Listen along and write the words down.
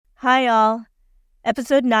Hi, all.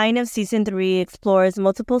 Episode 9 of Season 3 explores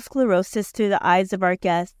multiple sclerosis through the eyes of our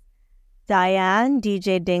guest, Diane,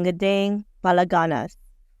 DJ Danga, Palaganas.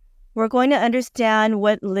 We're going to understand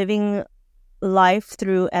what living life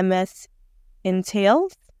through MS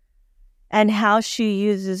entails and how she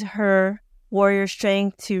uses her warrior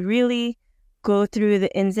strength to really go through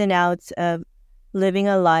the ins and outs of living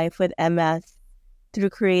a life with MS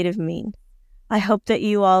through creative means. I hope that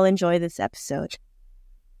you all enjoy this episode.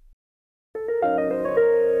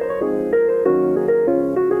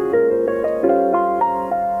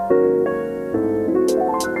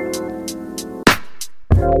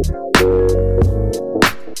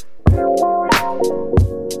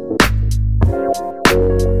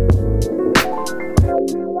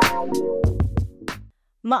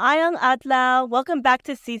 Maayong adlaw! Welcome back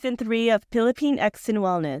to Season 3 of Philippine X in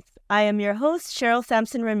Wellness. I am your host, Cheryl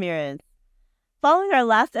Sampson Ramirez. Following our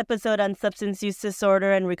last episode on substance use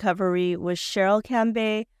disorder and recovery with Cheryl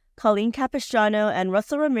Cambe, Colleen Capistrano, and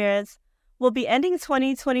Russell Ramirez, we'll be ending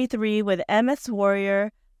 2023 with MS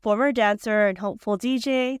warrior, former dancer, and hopeful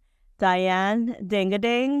DJ, Diane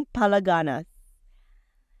Danga Palaganas.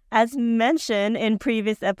 As mentioned in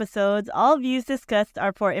previous episodes, all views discussed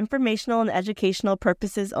are for informational and educational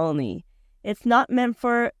purposes only. It's not meant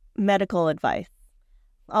for medical advice.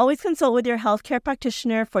 Always consult with your healthcare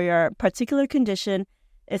practitioner for your particular condition,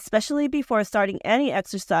 especially before starting any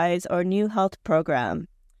exercise or new health program.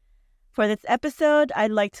 For this episode,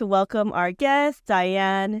 I'd like to welcome our guest,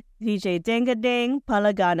 Diane, DJ Danga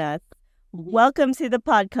Palaganas. Welcome to the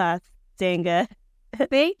podcast, Danga.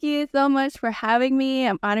 Thank you so much for having me.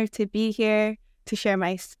 I'm honored to be here to share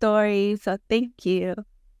my story. So thank you.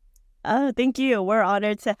 Oh, thank you. We're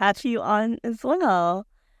honored to have you on as well.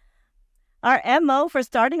 Our MO for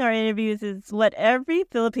starting our interviews is what every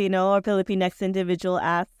Filipino or Filipinx individual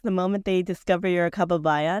asks the moment they discover you're a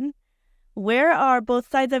kababayan. Where are both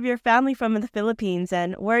sides of your family from in the Philippines,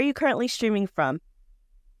 and where are you currently streaming from?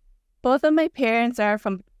 Both of my parents are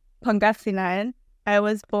from Pangasinan. I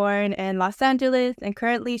was born in Los Angeles and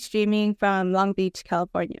currently streaming from Long Beach,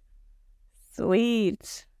 California.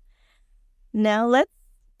 Sweet. Now let's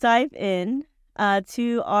dive in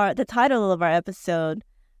to the title of our episode,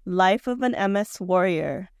 Life of an MS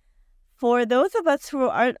Warrior. For those of us who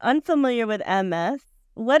are unfamiliar with MS,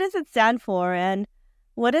 what does it stand for, and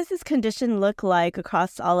what does this condition look like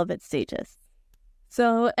across all of its stages?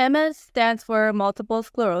 So MS stands for multiple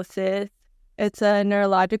sclerosis. It's a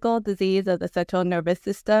neurological disease of the central nervous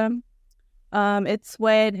system. It's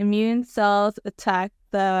when immune cells attack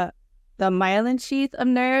the myelin sheath of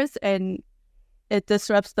nerves, and it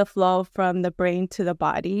disrupts the flow from the brain to the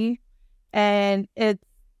body. And it's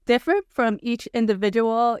different from each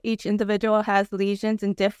individual. Each individual has lesions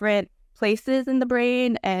in different places in the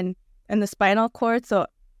brain and in the spinal cord. So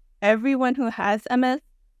everyone who has MS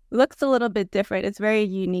looks a little bit different. It's very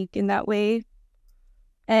unique in that way.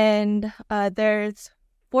 And there's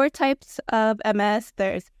 4 types of MS.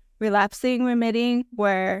 There's relapsing remitting,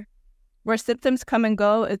 where symptoms come and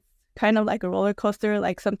go. It's kind of like a roller coaster.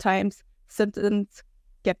 Like sometimes symptoms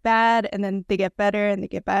get bad and then they get better and they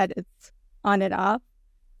get bad. It's on and off.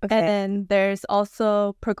 Okay. And then there's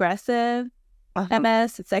also progressive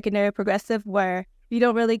MS. It's secondary progressive, where you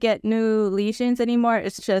don't really get new lesions anymore.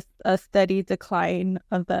 It's just a steady decline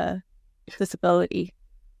of the disability.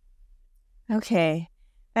 Okay.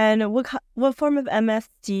 And what form of MS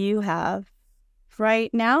do you have? Right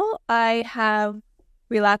now, I have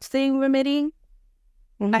relapsing remitting.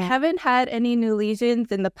 Mm-hmm. I haven't had any new lesions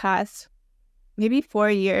in the past maybe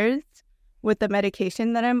 4 years with the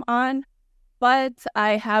medication that I'm on, but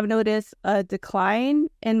I have noticed a decline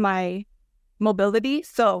in my mobility.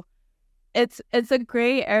 So it's a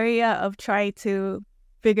gray area of trying to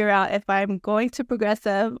figure out if I'm going to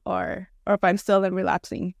progressive or if I'm still in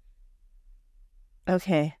relapsing.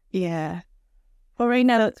 Okay. Yeah. Well, right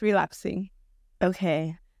now it's relapsing.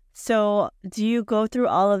 Okay. So do you go through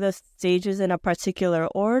all of the stages in a particular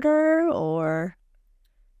order, or?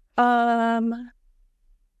 I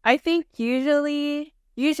think usually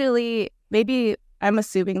maybe I'm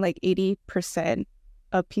assuming like 80%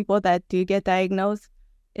 of people that do get diagnosed,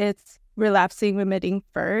 it's relapsing remitting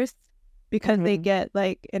first, because they get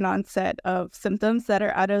like an onset of symptoms that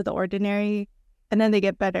are out of the ordinary and then they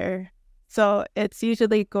get better. So it's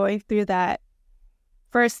usually going through that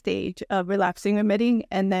first stage of relapsing remitting,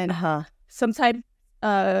 and then sometimes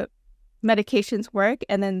medications work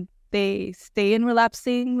and then they stay in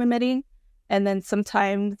relapsing remitting, and then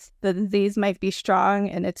sometimes the disease might be strong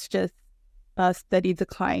and it's just a steady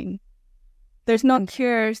decline. There's no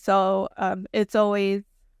cure, so it's always,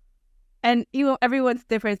 and everyone's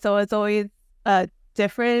different, so it's always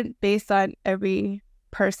different based on every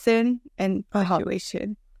person and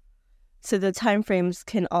situation. So the time frames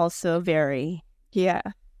can also vary. Yeah.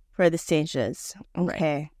 For the stages.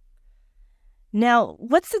 Okay. Right. Now,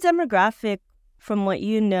 what's the demographic from what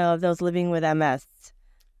you know of those living with MS?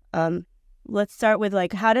 Let's start with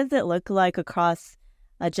how does it look like across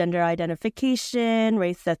gender identification,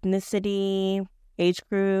 race, ethnicity, age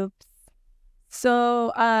groups?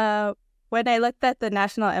 So when I looked at the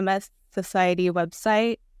National MS Society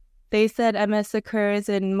website, they said MS occurs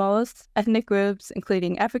in most ethnic groups,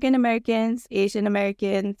 including African Americans, Asian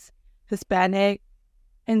Americans, Hispanic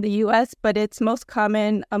in the U.S., but it's most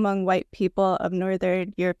common among white people of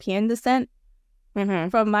Northern European descent. Mm-hmm.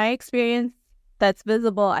 From my experience, that's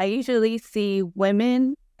visible. I usually see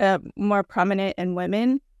women, more prominent in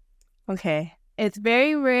women. Okay. It's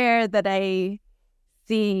very rare that I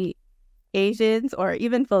see Asians or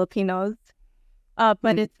even Filipinos,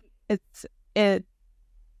 but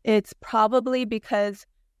it's probably because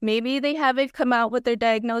maybe they haven't come out with their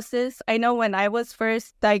diagnosis. I know when I was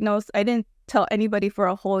first diagnosed, I didn't tell anybody for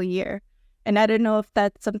a whole year, and I don't know if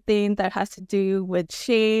that's something that has to do with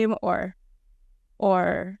shame or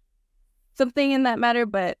something in that matter.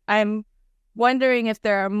 But I'm wondering if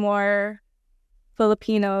there are more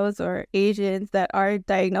Filipinos or Asians that are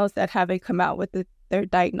diagnosed that haven't come out with their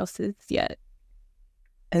diagnosis yet.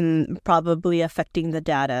 And probably affecting the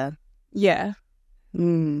data. Yeah.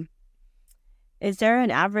 Is there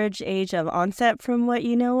an average age of onset from what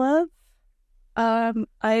you know of?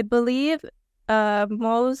 I believe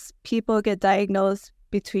most people get diagnosed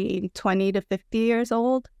between 20 to 50 years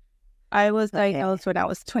old. I was diagnosed when I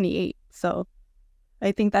was 28, so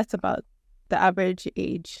I think that's about the average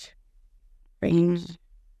age range.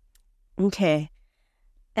 Okay.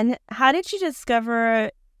 And how did you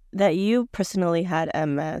discover that you personally had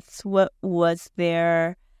MS? What was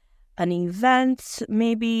there an event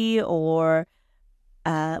maybe, or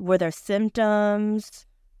were there symptoms?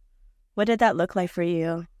 What did that look like for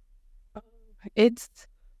you?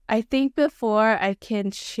 I think before I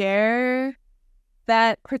can share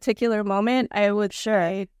that particular moment, I'd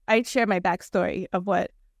share my backstory of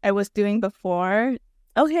what I was doing before.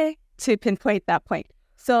 Okay. To pinpoint that point.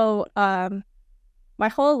 So, my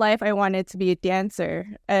whole life I wanted to be a dancer.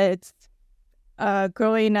 It's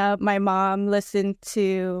growing up, my mom listened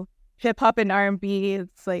to hip hop and R&B.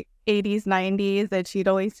 It's 80s, 90s, and she'd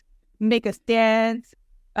always make us dance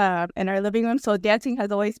in our living room. So dancing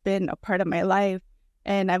has always been a part of my life,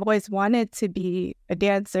 and I've always wanted to be a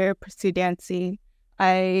dancer, pursue dancing.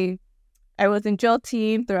 I was in drill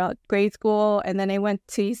team throughout grade school, and then I went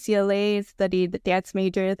to UCLA and studied the dance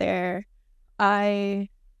major there. I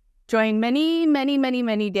joined many, many, many,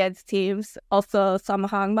 many dance teams. Also,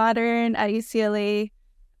 Samahang Modern at UCLA.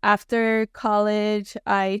 After college,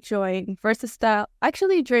 I joined Versastyle.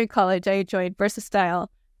 Actually, during college, I joined Versastyle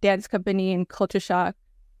Dance Company in Culture Shock,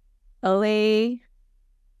 LA.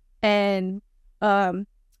 And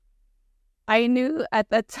I knew at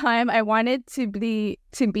that time I wanted to be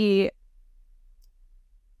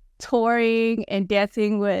touring and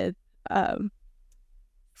dancing with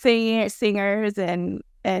singers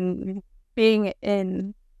and being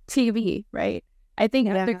in TV, right? I think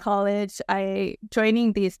after college,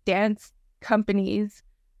 joining these dance companies,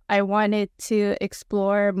 I wanted to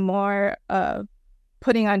explore more of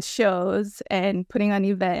putting on shows and putting on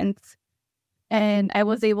events. And I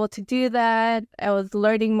was able to do that. I was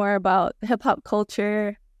learning more about hip-hop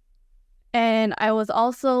culture. And I was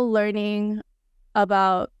also learning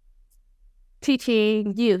about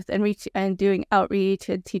teaching youth and doing outreach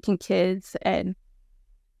and teaching kids. And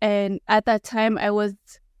at that time, I was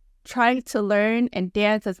trying to learn and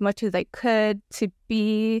dance as much as I could to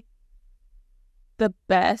be the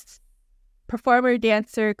best performer,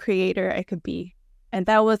 dancer, creator I could be. And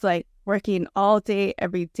that was working all day,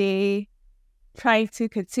 every day, trying to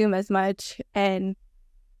consume as much. And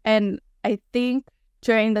I think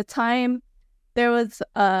during the time, there was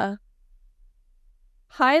a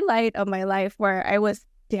highlight of my life where I was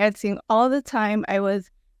dancing all the time. I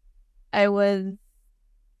was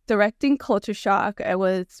directing Culture Shock. I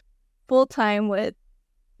was full-time with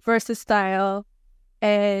Versastyle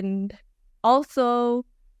and also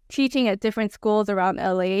teaching at different schools around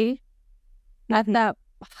LA. At that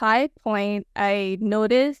high point, I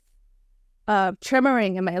noticed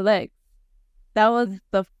tremoring in my legs. That was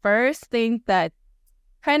the first thing that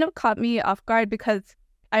kind of caught me off guard because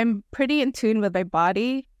I'm pretty in tune with my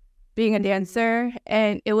body, being a dancer,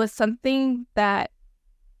 and it was something that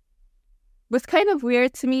was kind of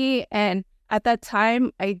weird to me. And at that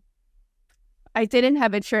time, I didn't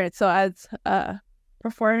have insurance, so as a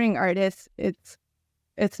performing artist, it's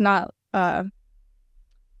not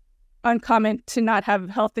uncommon to not have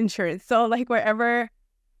health insurance. So like whatever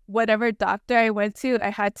doctor I went to, I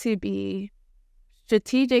had to be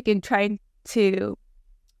strategic in trying to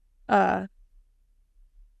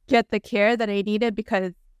get the care that I needed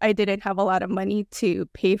because I didn't have a lot of money to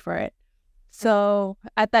pay for it. So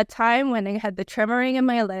at that time when I had the tremoring in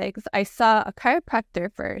my legs, I saw a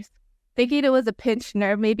chiropractor first, thinking it was a pinched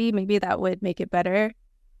nerve. Maybe that would make it better.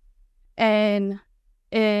 And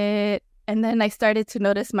then I started to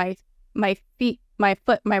notice my feet, my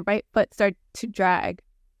right foot started to drag.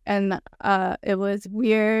 And it was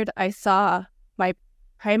weird. I saw my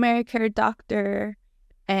primary care doctor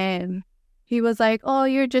and he was like, "Oh,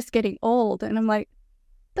 you're just getting old." And I'm like,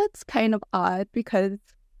 that's kind of odd because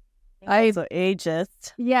so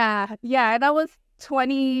ageist. Yeah. And I was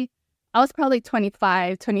probably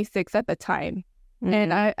 25, 26 at the time. Mm-hmm.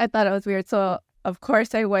 And I thought it was weird. So of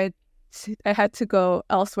course I had to go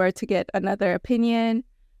elsewhere to get another opinion.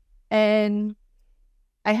 And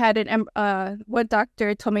I had one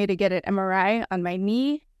doctor told me to get an MRI on my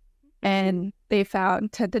knee, and they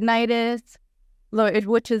found tendonitis,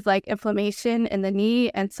 which is like inflammation in the knee.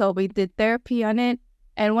 And so we did therapy on it.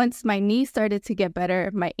 And once my knee started to get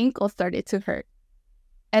better, my ankle started to hurt.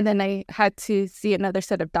 And then I had to see another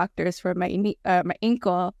set of doctors for my knee, my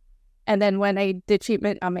ankle. And then when I did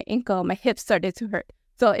treatment on my ankle, my hip started to hurt.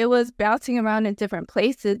 So it was bouncing around in different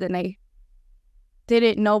places, and I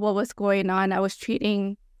didn't know what was going on. I was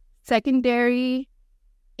treating secondary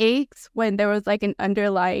aches when there was like an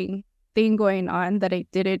underlying thing going on that I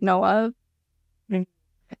didn't know of. Mm.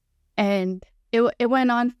 And it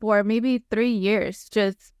went on for maybe 3 years,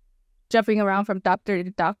 just jumping around from doctor to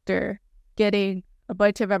doctor, getting a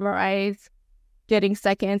bunch of MRIs, getting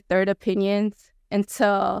second, third opinions,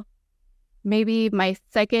 until maybe my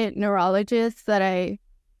second neurologist that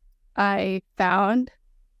I found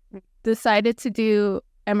decided to do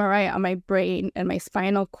MRI on my brain and my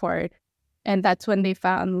spinal cord. And that's when they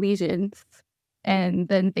found lesions. And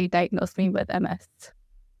then they diagnosed me with MS.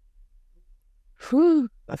 Whew,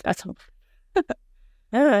 that's hope.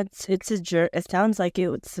 Yeah, it's a journey. It sounds like it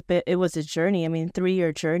was a journey. I mean,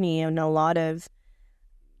 3-year journey, and a lot of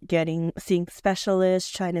seeing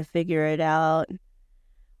specialists, trying to figure it out.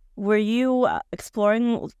 Were you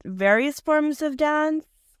exploring various forms of dance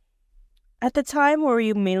at the time, or were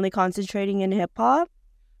you mainly concentrating in hip hop?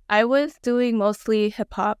 I was doing mostly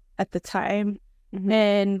hip hop at the time,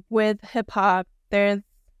 and with hip hop, there's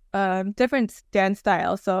different dance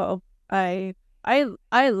styles. So I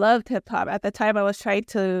loved hip hop. At the time, I was trying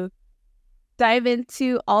to dive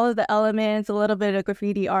into all of the elements, a little bit of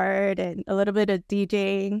graffiti art and a little bit of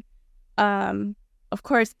DJing, of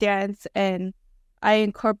course, dance. And I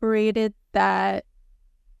incorporated that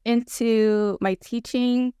into my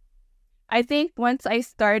teaching. I think once I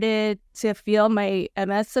started to feel my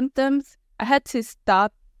MS symptoms, I had to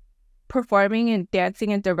stop performing and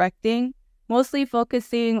dancing and directing, mostly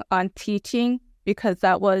focusing on teaching because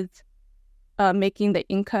that was making the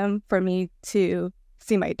income for me to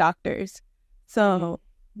see my doctors. So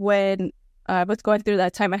when I was going through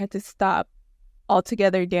that time, I had to stop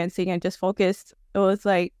altogether dancing and just focus. It was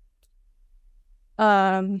like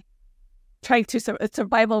trying to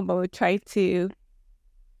survival mode, trying to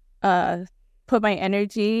put my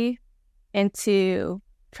energy into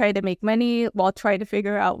trying to make money while trying to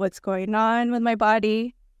figure out what's going on with my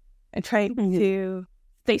body and trying to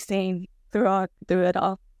stay sane through it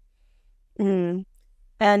all. Mm.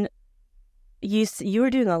 And you were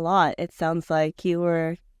doing a lot. It sounds like you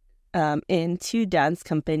were in 2 dance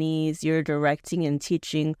companies. You're directing and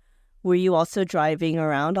teaching. Were you also driving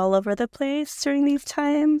around all over the place during these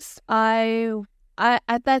times? I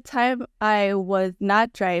at that time I was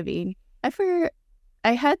not driving. I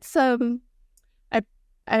had some.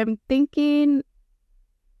 I'm thinking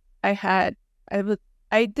I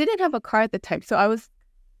didn't have a car at the time, so I was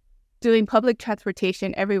doing public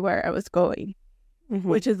transportation everywhere I was going,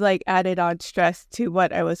 which is like added on stress to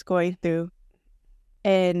what I was going through.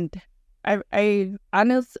 And I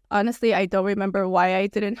honestly, I don't remember why I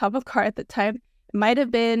didn't have a car at the time. It might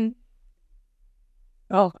have been,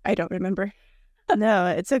 I don't remember. No,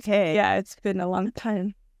 it's okay. Yeah, it's been a long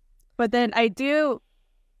time. But then I do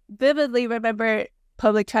vividly remember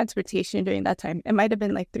public transportation during that time. It might have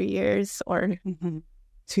been like 3 years or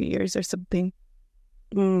 2 years or something.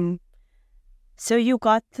 Mm. So you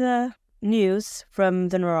got the news from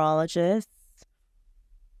the neurologist.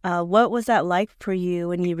 What was that like for you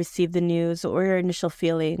when you received the news? What were your initial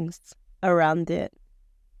feelings around it?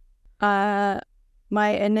 My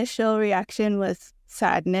initial reaction was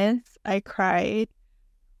sadness. I cried.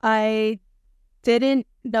 I didn't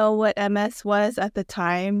know what MS was at the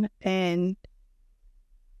time, and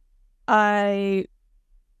I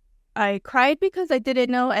cried because I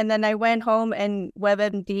didn't know, and then I went home and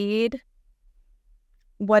WebMD'd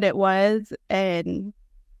what it was, and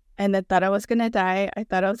I thought I was gonna die. I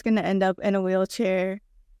thought I was gonna end up in a wheelchair,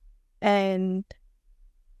 and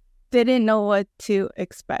didn't know what to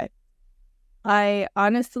expect. I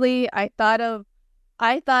thought of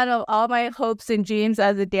all my hopes and dreams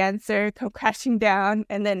as a dancer come crashing down,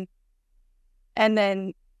 and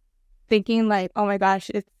then thinking like, oh my gosh,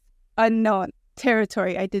 it's unknown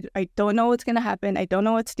territory. I don't know what's gonna happen. I don't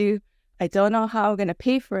know what to do. I don't know how I'm gonna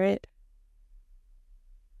pay for it.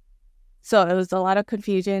 So it was a lot of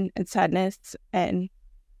confusion and sadness and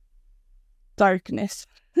darkness.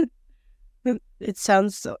 It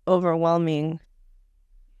sounds overwhelming.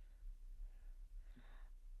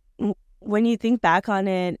 When you think back on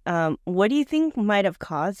it, what do you think might have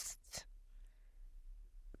caused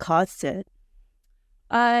it?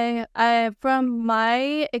 I from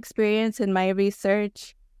my experience and my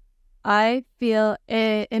research, I feel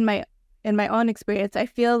in my own experience, I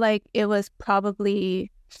feel like it was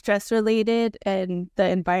probably stress related and the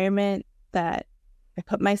environment that I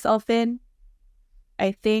put myself in.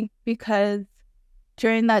 I think because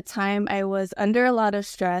during that time I was under a lot of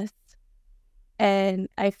stress, and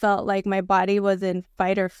I felt like my body was in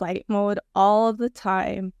fight or flight mode all of the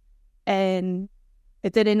time, and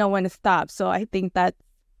it didn't know when to stop. So I think that's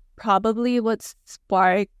probably what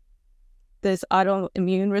sparked this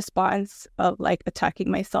autoimmune response of like attacking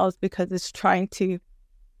my cells, because it's trying to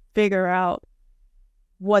figure out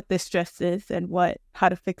what the stress is and how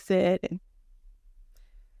to fix it. And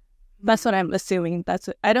that's what I'm assuming.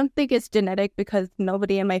 I don't think it's genetic, because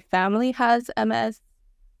nobody in my family has MS.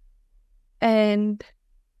 And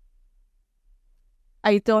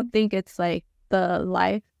I don't think it's like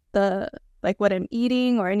like what I'm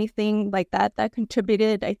eating or anything like that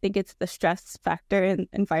contributed. I think it's the stress factor and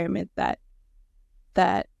environment that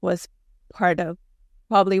was part of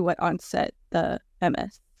probably what onset the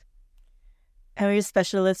MS. And your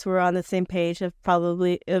specialists were on the same page of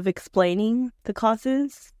explaining the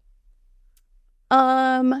causes?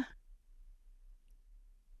 No,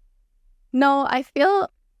 I feel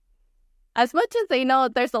as much as they know,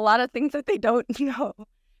 there's a lot of things that they don't know.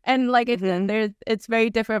 And like it's very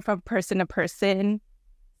different from person to person.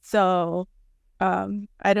 So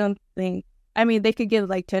I don't think, I mean, they could give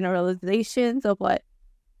like generalizations of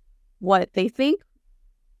what they think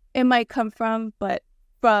it might come from, but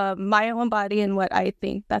from my own body and what I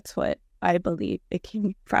think, that's what I believe it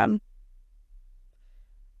came from.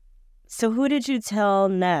 So who did you tell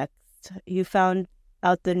next? You found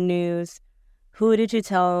out the news. Who did you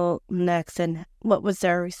tell next, and what was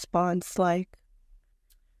their response like?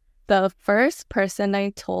 The first person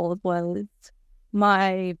I told was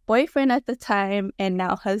my boyfriend at the time and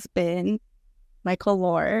now husband, Michael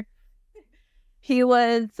Lohr. He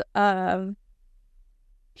was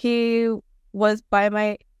by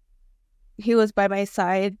my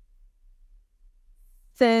side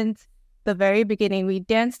since the very beginning. We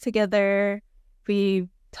danced together, we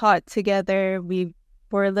taught together, we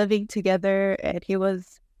were living together, and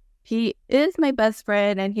he is my best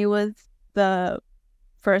friend, and he was the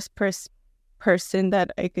first person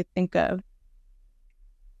that I could think of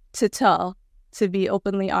to tell, to be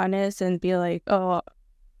openly honest and be like, oh,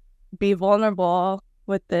 be vulnerable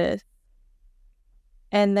with this.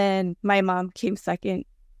 And then my mom came second.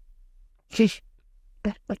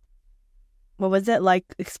 What was it like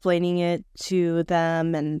explaining it to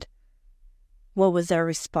them, and what was their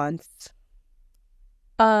response?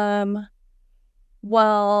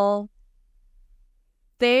 Well,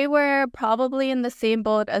 they were probably in the same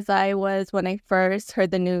boat as I was when I first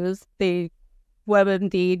heard the news. They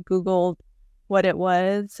WebMD'd, Googled what it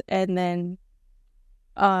was, and then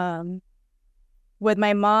with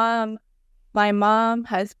my mom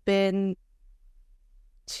has been,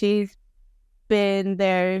 she's been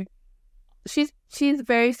there. She's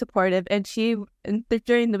very supportive, and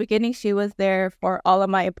during the beginning she was there for all of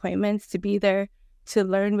my appointments, to be there to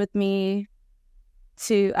learn with me,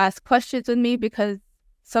 to ask questions with me, because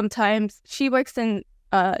sometimes she works in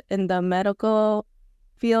the medical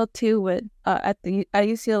field too, with at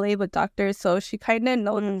UCLA with doctors, so she kind of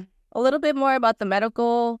knows a little bit more about the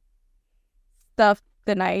medical stuff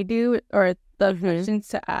than I do, or the questions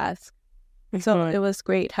to ask. So it was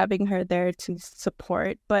great having her there to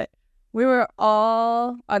support. But we were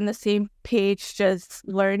all on the same page, just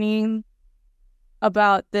learning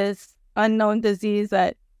about this unknown disease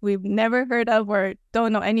that we've never heard of or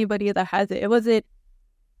don't know anybody that has it. It wasn't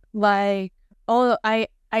like, oh, I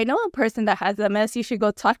know a person that has MS. You should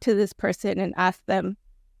go talk to this person and ask them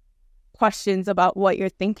questions about what you're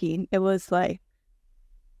thinking. It was like,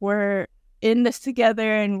 we're in this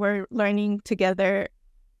together and we're learning together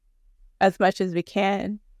as much as we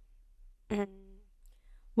can.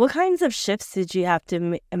 What kinds of shifts did you have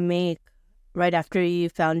to make right after you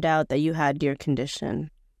found out that you had your condition?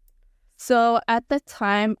 So at the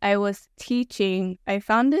time I was teaching, I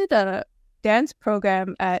founded a dance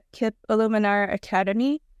program at KIP Illuminar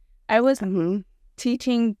Academy. I was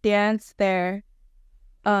teaching dance there,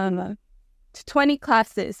 20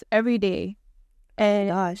 classes every day. And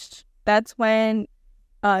Gosh, that's when,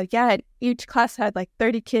 each class had like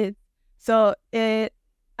 30 kids. So at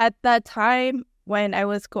that time when I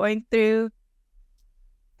was going through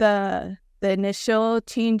the initial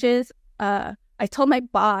changes, I told my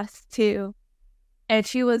boss too, and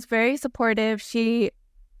she was very supportive. She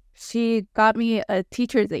got me a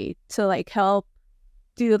teacher's aide to like help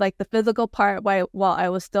do like the physical part while I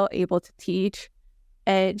was still able to teach,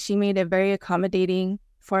 and she made it very accommodating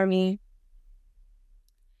for me.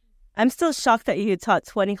 I'm still shocked that you taught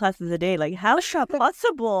 20 classes a day. Like, how is that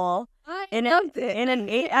possible? I loved it. In an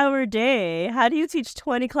 8-hour day. How do you teach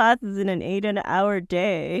 20 classes in an 8-hour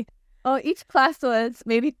day? Oh, each class was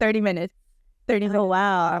maybe 30 minutes. 30 minutes. Oh,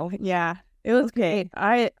 wow. Yeah, it was great.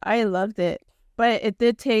 I loved it, but it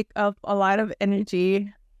did take up a lot of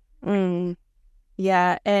energy.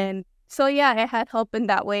 Yeah, and so I had help in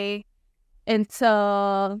that way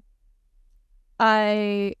until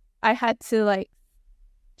I had to like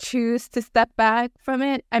choose to step back from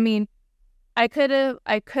it. I mean, I could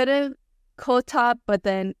have co-taught, but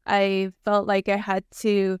then I felt like I had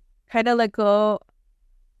to kind of let go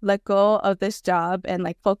of this job and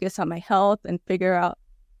like focus on my health and figure out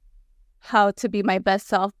how to be my best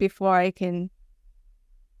self before I can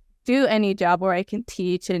do any job where I can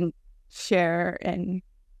teach and share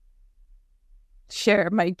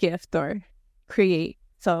my gift or create.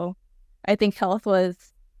 So I think health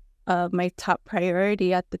was my top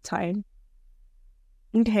priority at the time.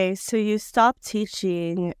 Okay, so you stopped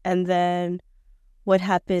teaching, and then what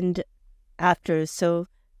happened after? So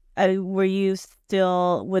were you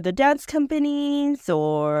still with the dance companies,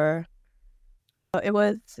 or? It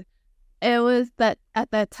was that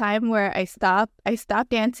at that time where I stopped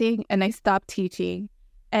dancing and I stopped teaching.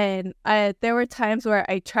 And there were times where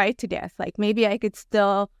I tried to dance, like maybe I could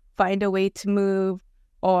still find a way to move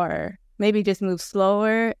or maybe just move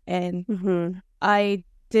slower. And I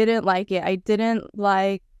didn't like it. I didn't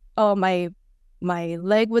like, my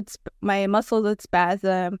muscles would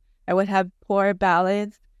spasm. I would have poor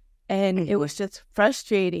balance, and it was just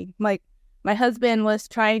frustrating. Like my husband was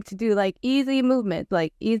trying to do like easy movements,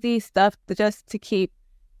 like easy stuff just to keep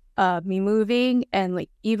me moving, and like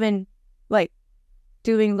even like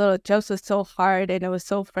doing little jumps was so hard, and it was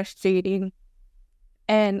so frustrating.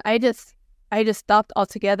 And I just stopped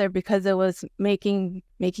altogether because it was making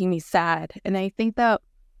me sad. And I think that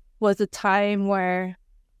was a time where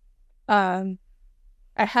I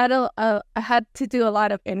had to do a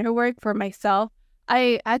lot of inner work for myself.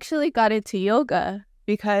 I actually got into yoga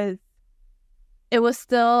because it was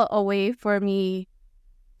still a way for me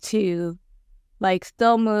to like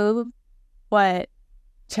still move, but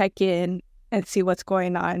check in and see what's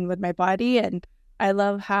going on with my body. And I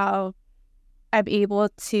love how I'm able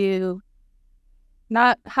to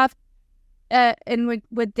not have and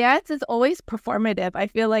with dance, it's always performative. I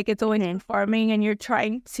feel like it's always performing, and you're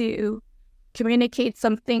trying to communicate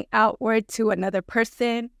something outward to another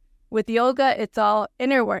person. With yoga, it's all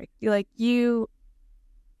inner work. You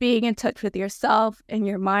being in touch with yourself and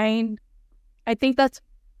your mind. I think that's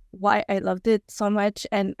why I loved it so much,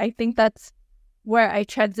 and I think that's where I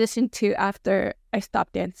transitioned to after I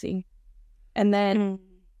stopped dancing. And then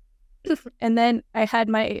I had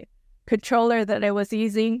my controller that I was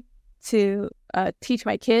using to teach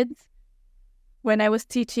my kids. When I was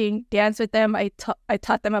teaching dance with them, I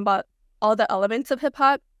taught them about all the elements of hip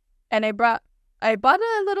hop, and I bought a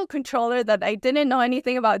little controller that I didn't know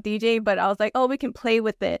anything about DJ, but I was like, oh, we can play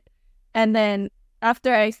with it. And then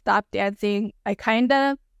after I stopped dancing, I kind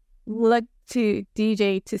of looked to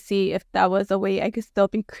DJ to see if that was a way I could still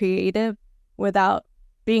be creative without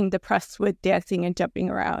being depressed with dancing and jumping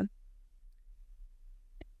around.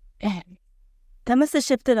 And that must have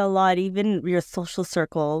shifted a lot, even your social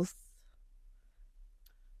circles.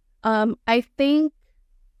 I think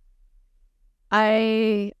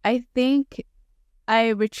I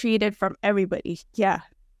retreated from everybody. Yeah.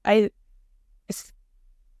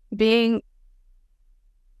 Being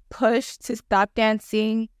pushed to stop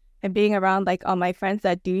dancing and being around like all my friends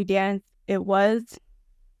that do dance, it was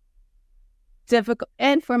difficult.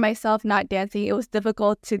 And for myself not dancing, it was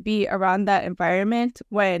difficult to be around that environment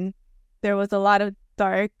when there was a lot of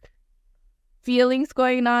dark feelings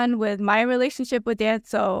going on with my relationship with Dan.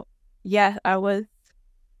 So yeah, I was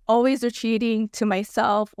always retreating to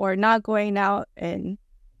myself or not going out and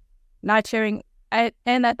not sharing.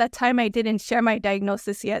 And at that time, I didn't share my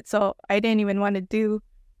diagnosis yet. So I didn't even want to do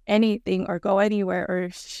anything or go anywhere or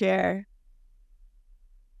share,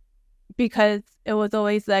 because it was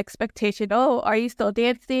always the expectation, oh, are you still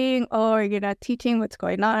dancing? Oh, you're not teaching, what's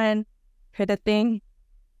going on? Kind of thing.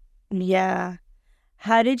 Yeah.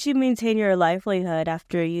 How did you maintain your livelihood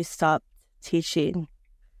after you stopped teaching?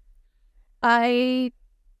 I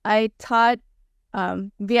taught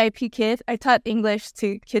VIP kids. I taught English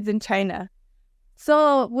to kids in China.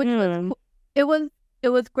 So it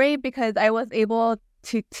was great because I was able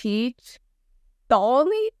to teach. The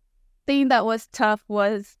only thing that was tough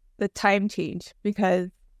was the time change, because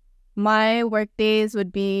my work days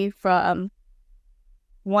would be from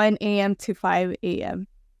 1 a.m. to 5 a.m.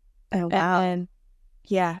 Oh, wow.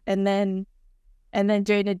 And then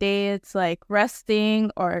during the day it's like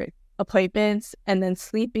resting or appointments, and then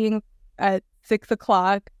sleeping at 6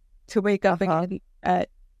 o'clock to wake up again at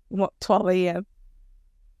 12 a.m.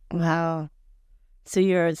 Wow. So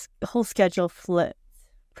your whole schedule flipped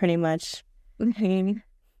pretty much. Mm-hmm.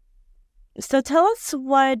 So tell us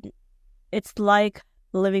what it's like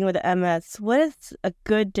living with MS. What does a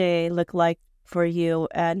good day look like for you,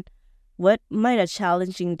 and what might a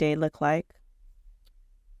challenging day look like?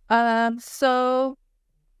 So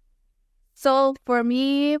for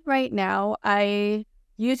me right now, I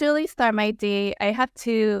usually start my day. I have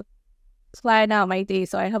to plan out my day.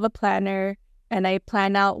 So I have a planner, and I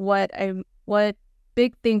plan out what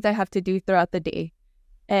big things I have to do throughout the day.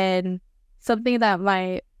 And something that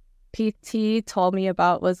my PT told me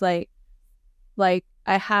about was like I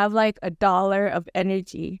have like $1 of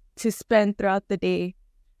energy to spend throughout the day.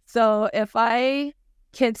 So if I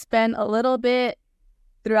can spend a little bit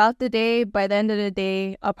throughout the day, by the end of the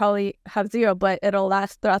day, I'll probably have 0, but it'll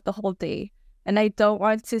last throughout the whole day. And I don't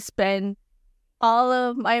want to spend all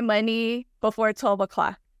of my money before 12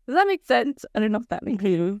 o'clock. Does that make sense? I don't know if that makes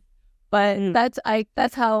sense. But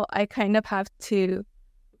that's how I kind of have to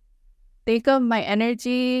think of my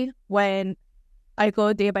energy when I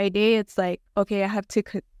go day by day. It's like, okay, I have to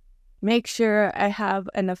make sure I have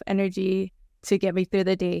enough energy to get me through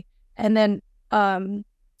the day. And then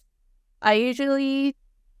I usually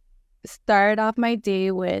start off my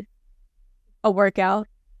day with a workout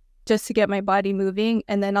just to get my body moving.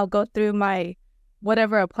 And then I'll go through my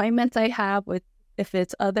whatever appointments I have with, if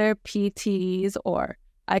it's other PTs or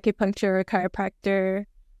acupuncture or chiropractor.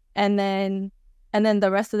 And then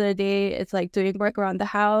the rest of the day, it's like doing work around the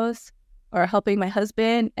house or helping my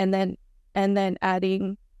husband, and then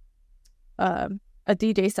adding a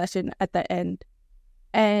DJ session at the end.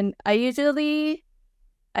 And I usually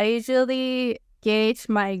gauge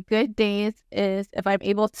my good days is if I'm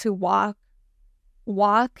able to walk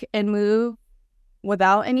and move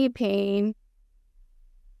without any pain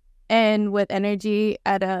and with energy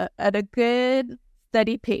at a good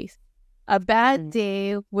steady pace. A bad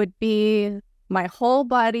day would be my whole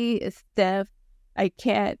body is stiff. I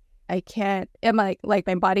can't. And like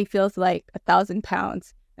my body feels like 1,000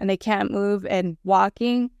 pounds, and I can't move. And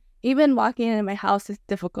even walking in my house is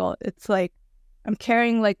difficult. It's like I'm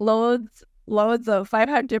carrying like loads of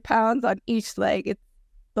 500 pounds on each leg.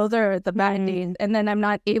 Those are the bad days. And then I'm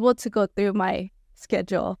not able to go through my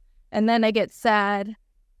schedule. And then I get sad,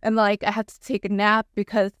 and like I have to take a nap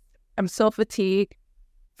because I'm so fatigued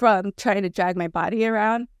from trying to drag my body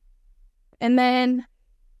around. And then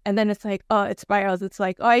it's like, oh, it spirals. It's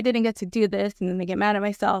like, oh, I didn't get to do this. And then I get mad at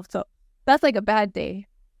myself. So that's like a bad day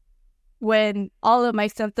when all of my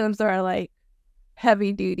symptoms are like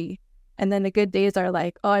heavy duty. And then the good days are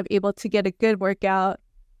like, oh, I'm able to get a good workout.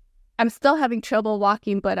 I'm still having trouble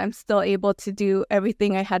walking, but I'm still able to do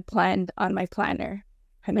everything I had planned on my planner.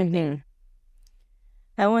 Kind of thing.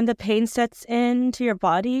 And when the pain sets into your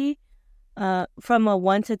body, from a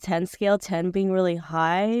 1 to 10 scale, 10 being really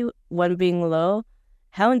high, 1 being low,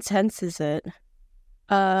 how intense is it?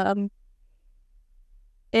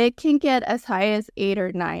 It can get as high as 8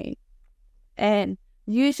 or 9. And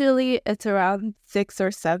usually it's around 6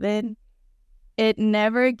 or 7. It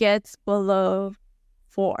never gets below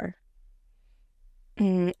 4.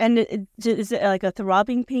 And is it like a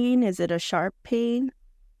throbbing pain? Is it a sharp pain?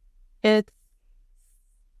 It's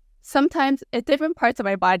sometimes at different parts of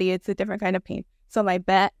my body, it's a different kind of pain. So my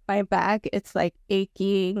back, it's like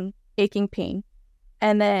aching pain.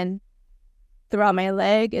 And then throughout my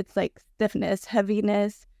leg, it's like stiffness,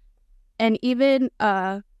 heaviness. And even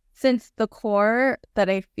since the core that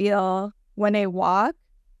I feel when I walk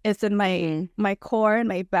is in my core and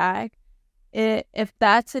my back, if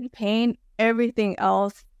that's in pain, everything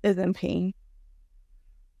else is in pain.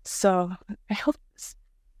 So I hope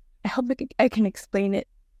I can explain it.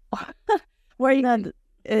 Where you know,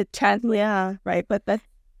 it translates, right? But that's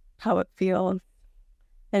how it feels.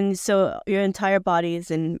 And so your entire body is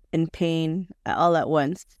in pain all at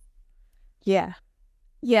once. Yeah.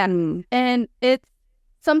 And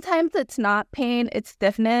sometimes it's not pain, it's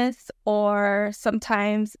stiffness, or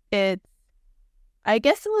sometimes it's, I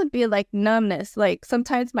guess it would be like numbness. Like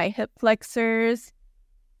sometimes my hip flexors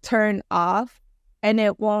turn off and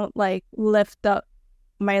it won't like lift up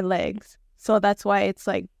my legs. So that's why it's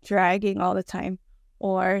like dragging all the time.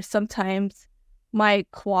 Or sometimes my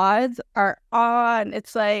quads are on.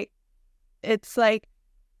 It's like,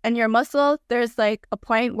 and your muscle, there's like a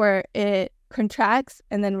point where it contracts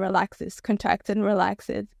and then relaxes, contracts and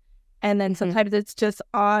relaxes. And then sometimes it's just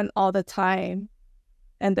on all the time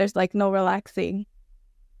and there's like no relaxing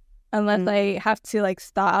unless I have to like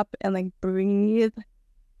stop and like breathe.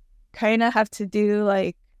 Kind of have to do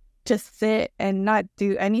like just sit and not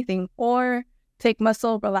do anything or take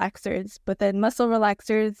muscle relaxers. But then muscle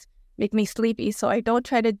relaxers make me sleepy, so I don't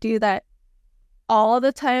try to do that all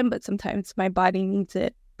the time, but sometimes my body needs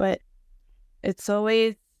it. But it's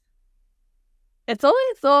always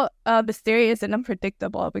so mysterious and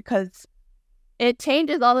unpredictable because it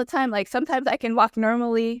changes all the time. Like sometimes I can walk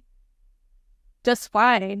normally just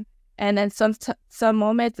fine, and then some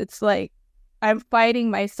moments it's like I'm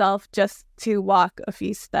fighting myself just to walk a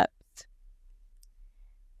few steps.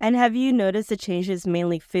 And have you noticed the changes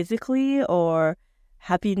mainly physically, or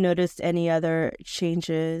have you noticed any other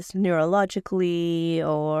changes neurologically,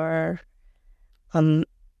 or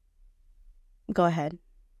go ahead.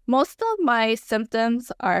 Most of my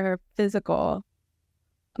symptoms are physical.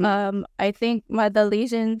 I think the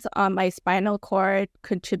lesions on my spinal cord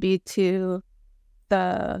contribute to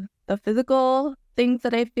the physical things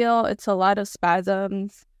that I feel. It's a lot of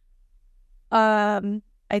spasms. I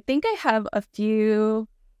think I have a few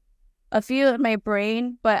in my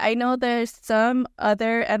brain, but I know there's some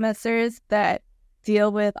other MSers that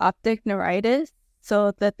deal with optic neuritis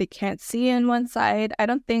so that they can't see in one side. I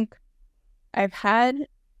don't think I've had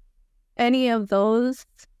any of those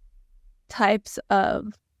types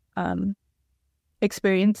of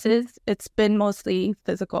experiences. It's been mostly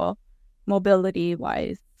physical,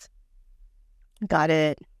 mobility-wise. Got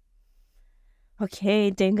it.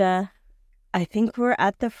 Okay, Danga, I think we're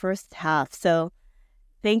at the first half, so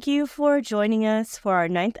thank you for joining us for our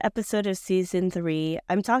 9th episode of Season 3.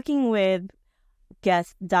 I'm talking with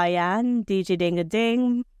guest Diane, DJ Danga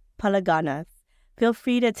Ding, Palaganas. Feel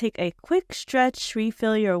free to take a quick stretch,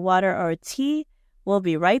 refill your water or tea. We'll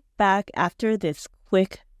be right back after this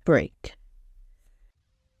quick break.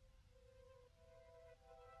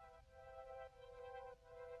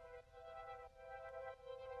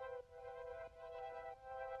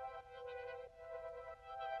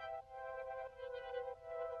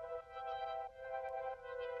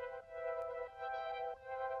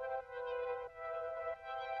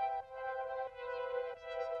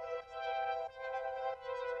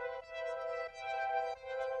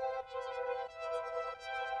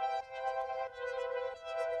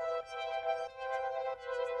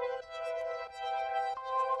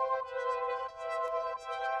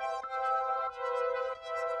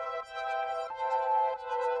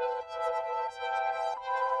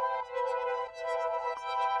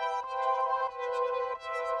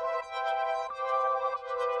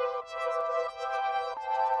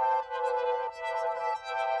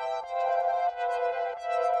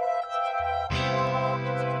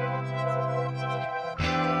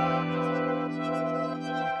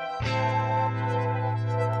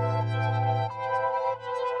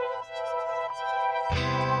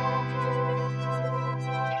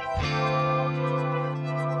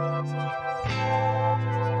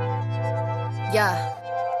 Yeah.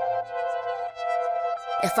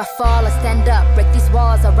 If I fall, I stand up. Break these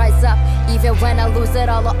walls, I rise up. Even when I lose it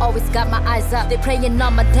all, I always got my eyes up. They praying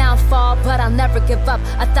on my downfall, but I'll never give up.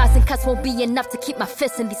 1,000 cuts won't be enough to keep my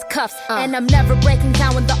fists in these cuffs. And I'm never breaking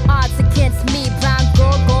down when the odds against me. Brown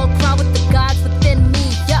girl, gold crown with the gods within me.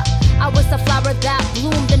 Yeah, I was a flower that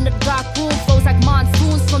bloomed in the dark room. Flows like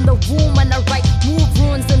monsoons from the womb. When I write, move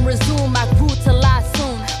runes and resume. I grew to lie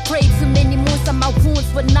soon. Prayed too many moons on my wounds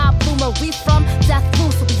would not bloom. Where we from? Death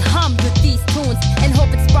blooms, so we hum with these tunes and hope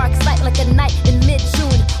it sparks light like a night in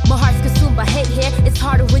mid-June. My heart's consumed by hate here. It's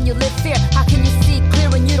harder when you live fear. How can you see clear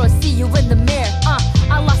when you don't see you in the mirror?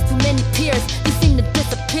 I lost too many peers. They seem to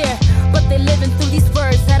disappear, but they living through these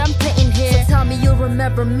words that I'm putting here. So tell me you'll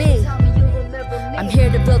remember me. I'm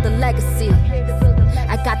here to build a legacy.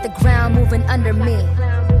 I got the ground moving under me.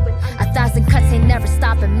 1,000 cuts ain't never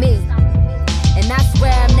stopping me. And I swear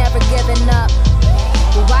I'm never giving up.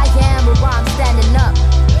 Who I am, or why I'm standing up.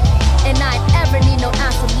 And I ain't ever need no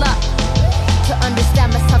ounce of luck to understand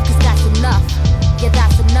myself, cause that's enough. Yeah,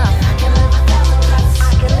 that's enough. I can live 1,000 cuts. I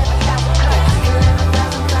can live 1,000 cuts. I can live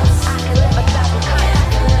 1,000 cuts. I can live 1,000 cuts. I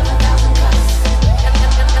can live 1,000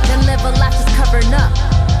 cuts. Then live a life just covering up.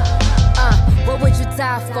 What would you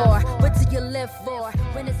die for? What do you live for?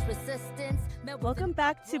 When it's resistance. Welcome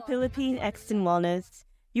back to Philippine Extant Wellness.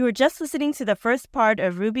 You were just listening to the first part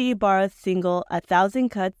of Ruby Ibarra's single 1,000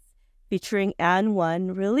 Cuts featuring Anne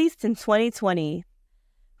 1, released in 2020.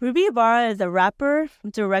 Ruby Ibarra is a rapper,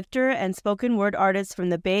 director, and spoken word artist from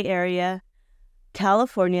the Bay Area,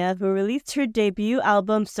 California, who released her debut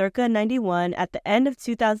album Circa 91 at the end of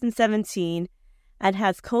 2017 and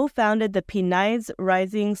has co-founded the Pinay's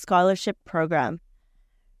Rising Scholarship Program.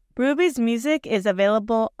 Ruby's music is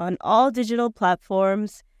available on all digital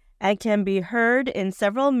platforms and can be heard in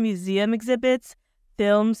several museum exhibits,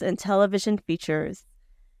 films, and television features.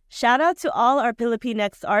 Shout out to all our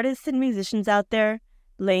Filipinx artists and musicians out there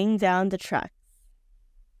laying down the tracks.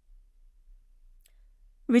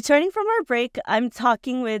 Returning from our break, I'm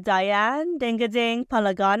talking with Diane Danga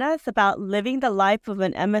Palaganas about living the life of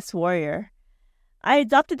an MS warrior. I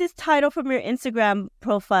adopted this title from your Instagram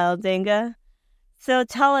profile, Danga. So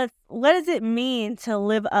tell us, what does it mean to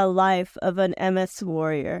live a life of an MS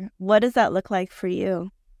warrior? What does that look like for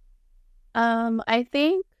you? I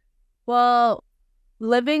think,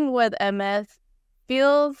 living with MS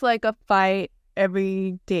feels like a fight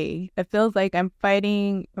every day. It feels like I'm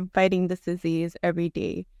fighting this disease every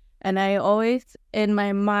day. And I always, in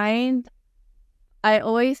my mind, I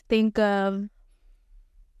always think of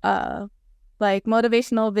like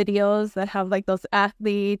motivational videos that have like those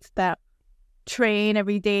athletes that train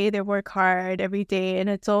every day, they work hard every day, and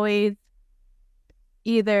it's always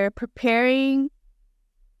either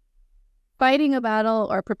fighting a battle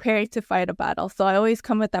or preparing to fight a battle. So I always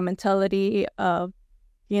come with that mentality of,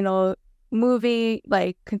 moving,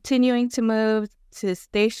 like continuing to move, to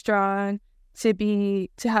stay strong, to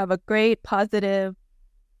have a great positive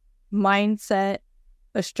mindset,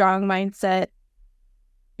 a strong mindset,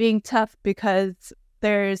 being tough, because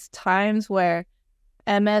there's times where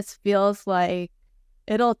MS feels like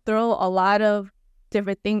it'll throw a lot of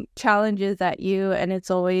different challenges at you, and it's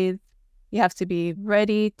always, you have to be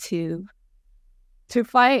ready to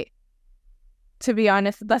fight. To be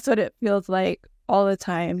honest, that's what it feels like all the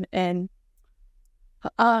time. And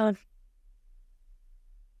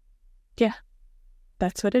yeah,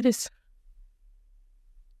 that's what it is.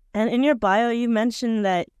 And in your bio, you mentioned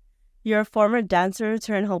that you're a former dancer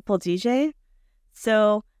turned hopeful DJ.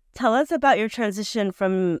 So tell us about your transition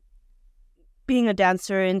from being a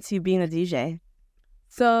dancer into being a DJ.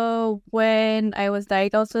 So when I was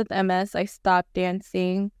diagnosed with MS, I stopped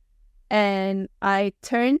dancing and I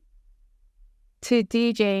turned to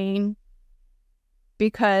DJing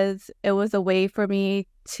because it was a way for me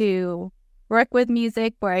to work with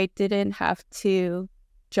music where I didn't have to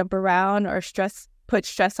jump around or put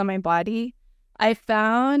stress on my body. I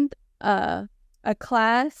found a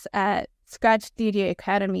class at Scratch DJ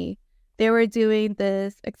Academy. They were doing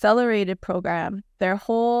this accelerated program, their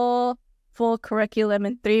whole full curriculum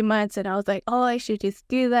in 3 months, and I was like, oh, I should just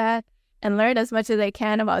do that and learn as much as I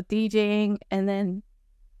can about DJing, and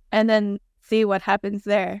then see what happens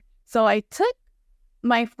there. So I took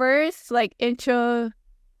my first intro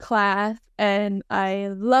class, and I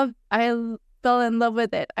fell in love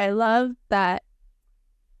with it. I love that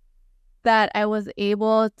I was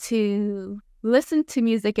able to listen to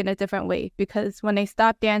music in a different way, because when I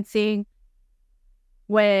stopped dancing,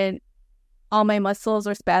 when all my muscles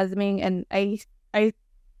were spasming, and I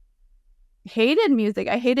hated music.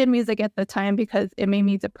 I hated music at the time because it made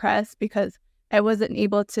me depressed, because I wasn't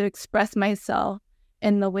able to express myself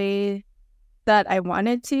in the way that I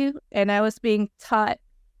wanted to. And I was being taught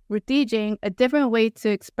with DJing a different way to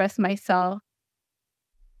express myself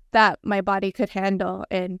that my body could handle.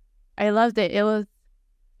 And I loved it.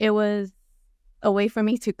 It was a way for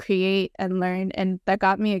me to create and learn, and that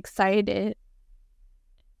got me excited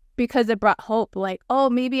because it brought hope, like, oh,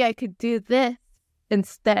 maybe I could do this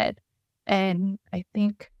instead. And I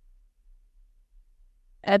think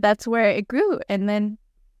that's where it grew. And then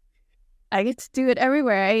I get to do it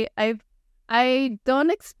everywhere. I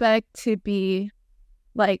don't expect to be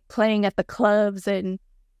playing at the clubs and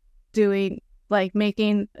doing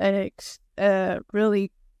making a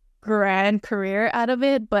really grand career out of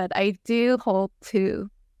it, but I do hope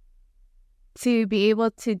to be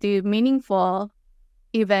able to do meaningful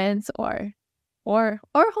events or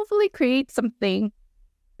hopefully create something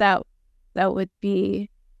that would be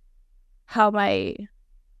how my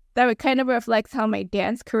that kind of reflects how my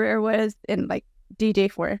dance career was in like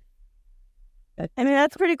DJ for. I mean,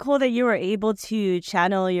 that's pretty cool that you were able to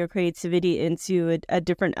channel your creativity into a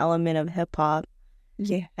different element of hip hop.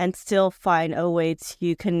 Yeah. And still find a way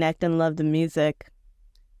to connect and love the music.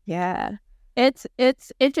 Yeah. It's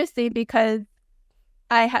interesting because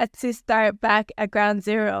I had to start back at ground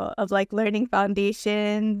zero of like learning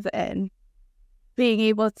foundations and being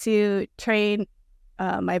able to train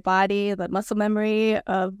my body, the muscle memory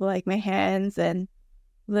of like my hands and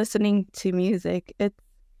listening to music.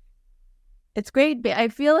 It's great, but I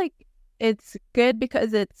feel like it's good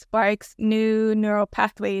because it sparks new neural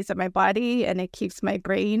pathways in my body and it keeps my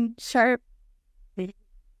brain sharp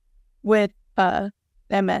with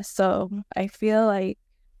MS. So I feel like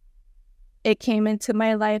it came into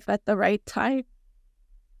my life at the right time.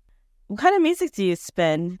 What kind of music do you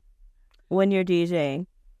spin when you're DJing?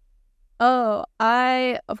 Oh,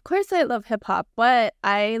 of course I love hip hop, but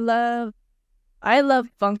I love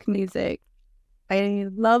funk music. I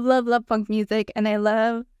love funk music, and I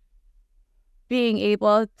love being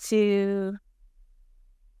able to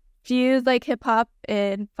fuse like hip hop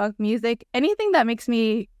and funk music. Anything that makes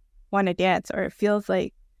me want to dance or it feels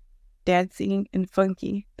like dancing and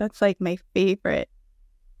funky. That's like my favorite.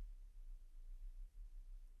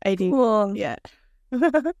 I do. Cool. Yeah.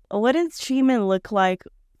 What does treatment look like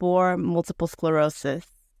for multiple sclerosis?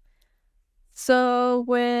 So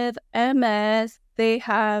with MS,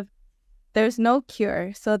 there's no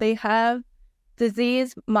cure. So they have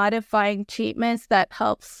disease-modifying treatments that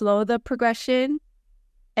help slow the progression.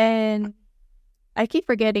 And I keep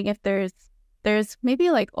forgetting if there's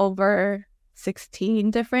maybe like over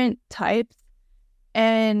 16 different types.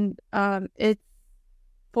 And it's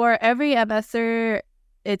for every MSer,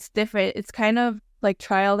 it's different. It's kind of like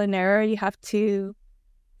trial and error. You have to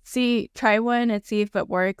try one and see if it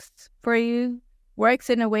works for you. Works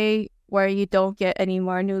in a way where you don't get any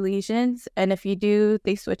more new lesions. And if you do,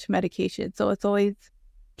 they switch medication. So it's always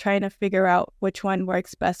trying to figure out which one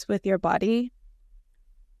works best with your body.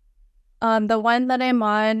 The one that I'm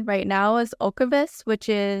on right now is Ocrevus, which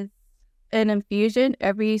is an infusion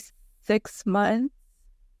every 6 months.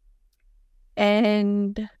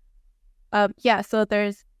 And so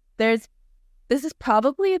there's this is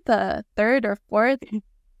probably the third or fourth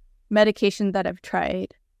medication that I've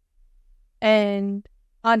tried. And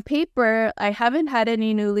on paper, I haven't had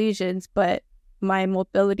any new lesions, but my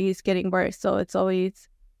mobility is getting worse. So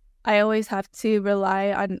I always have to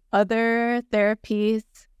rely on other therapies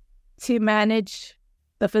to manage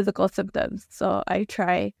the physical symptoms. So I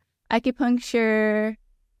try acupuncture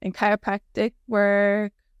and chiropractic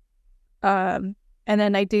work, and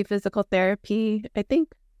then I do physical therapy. I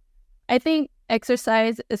think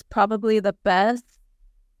exercise is probably the best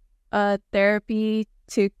therapy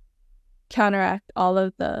to counteract all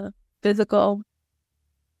of the physical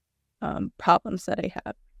problems that I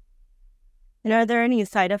have. And are there any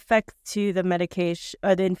side effects to the medication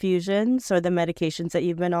or the infusions or the medications that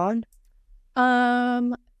you've been on?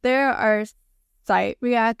 There are site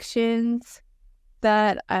reactions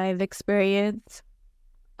that I've experienced.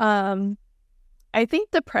 I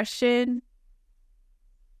think depression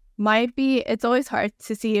might be. It's always hard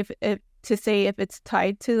to see if it's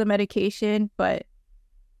tied to the medication,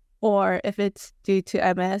 or if it's due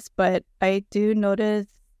to MS. But I do notice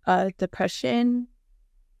depression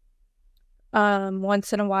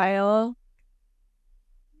once in a while.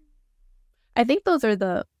 I think those are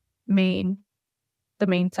the main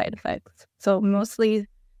side effects. So mostly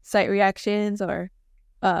site reactions or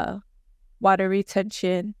water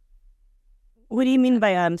retention. What do you mean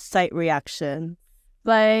by site reaction?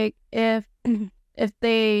 Like if you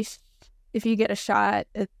get a shot,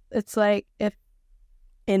 it's like if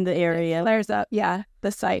in the area it flares up. Yeah,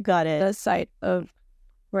 the site. Got it. The site of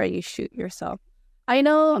where you shoot yourself. I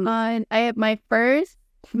know. My first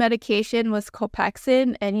medication was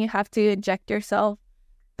Copaxone, and you have to inject yourself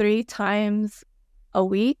 3 times a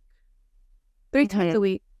week. 3 times a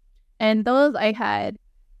week, and those I had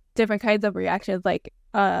different kinds of reactions. Like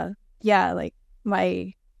like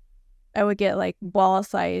I would get like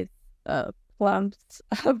ball-sized lumps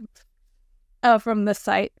from the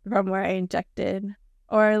site from where I injected,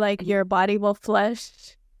 or like your body will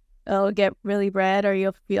flush. It'll get really red, or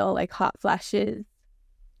you'll feel like hot flashes.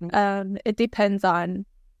 It depends on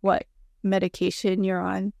what medication you're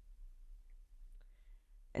on.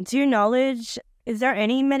 And to your knowledge, is there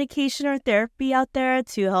any medication or therapy out there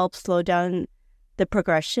to help slow down the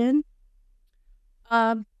progression?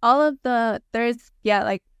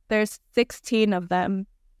 There's 16 of them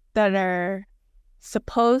that are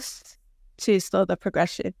supposed to slow the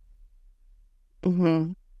progression.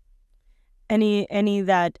 Mm-hmm. Any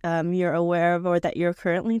that you're aware of or that you're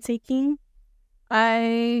currently taking?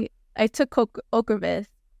 I took Ocrevus.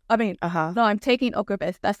 No, I'm taking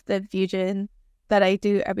Ocrevus. That's the infusion that I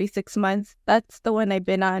do every 6 months. That's the one I've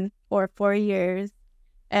been on for 4 years,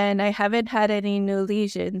 and I haven't had any new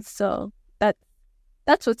lesions. So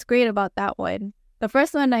that's what's great about that one. The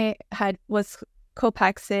first one I had was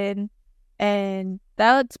Copaxone, and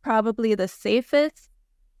that's probably the safest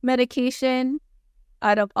medication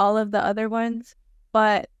out of all of the other ones.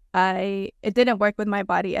 But it didn't work with my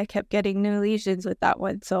body. I kept getting new lesions with that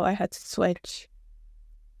one, so I had to switch.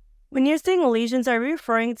 When you're saying lesions, are you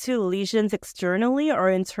referring to lesions externally or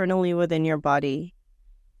internally within your body?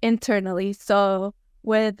 Internally. So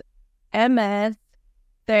with MS,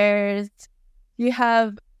 you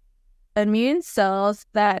have immune cells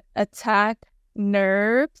that attack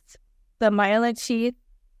nerves, the myelin sheath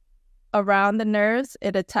around the nerves.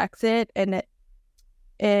 It attacks it and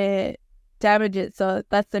it damages. So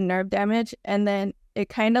that's the nerve damage. And then it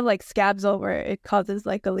kind of like scabs over. It causes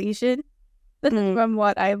like a lesion. This is from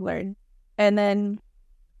what I've learned. And then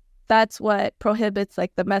that's what prohibits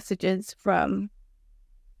like the messages from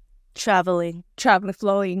traveling,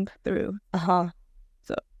 flowing through.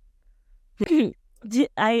 So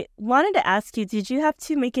I wanted to ask you, did you have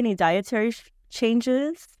to make any dietary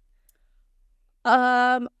changes?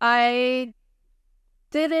 I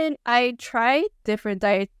didn't. I tried different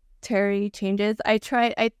dietary changes. I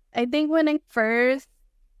think when I first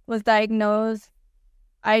was diagnosed,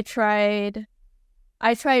 I tried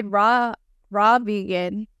raw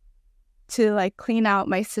vegan to like clean out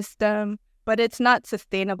my system, but it's not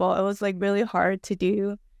sustainable. It was like really hard to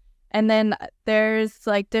do. And then there's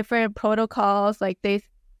like different protocols. Like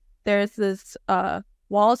there's this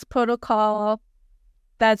Walls protocol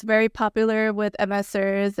that's very popular with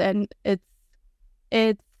MSers, and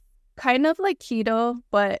it's kind of like keto,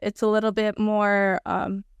 but it's a little bit more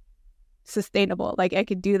sustainable. Like I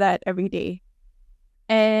could do that every day.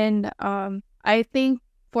 And I think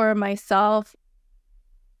for myself,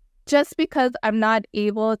 just because I'm not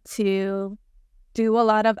able to do a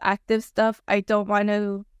lot of active stuff, I don't want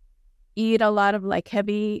to eat a lot of like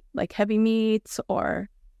heavy meats or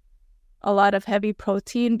a lot of heavy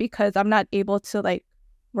protein, because I'm not able to like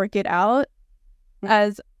work it out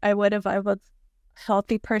as I would if I was a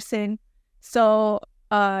healthy person. So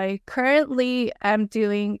I currently am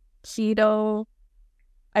doing keto.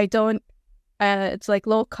 It's like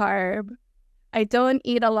low carb. I don't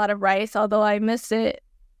eat a lot of rice, although I miss it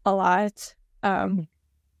a lot.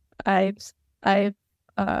 I've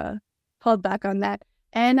pulled back on that.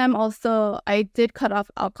 And I did cut off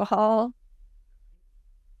alcohol.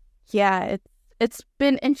 Yeah, it's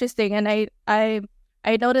been interesting. And I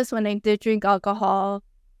noticed when I did drink alcohol,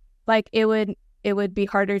 like it would be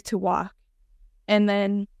harder to walk. And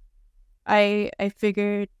then I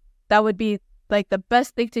figured that would be like the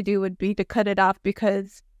best thing to do would be to cut it off,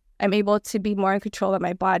 because I'm able to be more in control of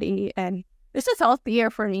my body, and this is healthier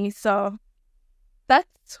for me. So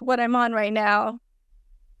that's what I'm on right now.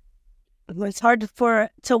 It's hard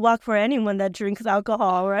to walk for anyone that drinks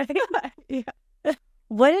alcohol, right? Yeah.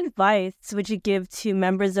 What advice would you give to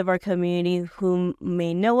members of our community who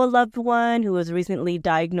may know a loved one who was recently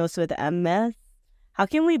diagnosed with MS? How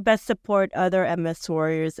can we best support other MS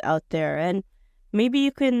warriors out there? And maybe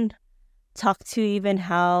you can talk to even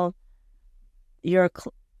how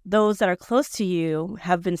those that are close to you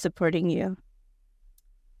have been supporting you.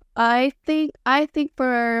 I think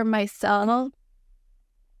for myself,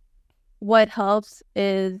 what helps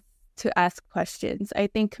is to ask questions. I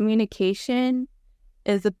think communication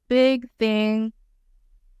is a big thing,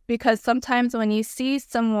 because sometimes when you see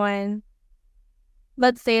someone,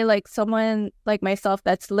 let's say like someone like myself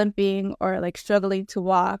that's limping or like struggling to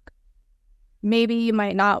walk, maybe you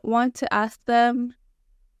might not want to ask them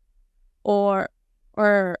or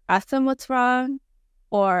ask them what's wrong,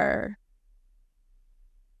 or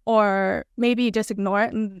maybe you just ignore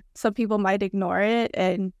it. And some people might ignore it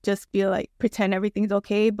and just be like, pretend everything's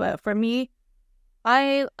okay. But for me,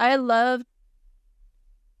 I love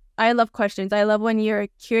questions. I love when you're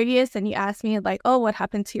curious and you ask me like, oh, what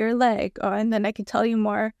happened to your leg? And then I can tell you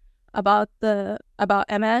more about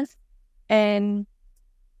MS. And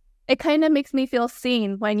it kind of makes me feel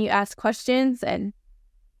seen when you ask questions. And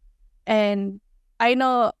I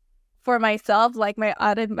know for myself, like my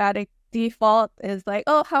automatic default is like,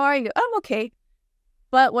 oh, how are you? I'm okay.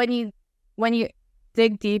 But when you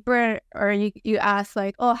dig deeper, or you ask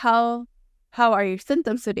like, oh, how are your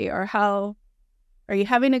symptoms today? Or how are you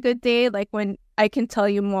having a good day? Like when I can tell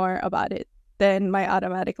you more about it than my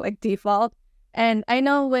automatic like default. And I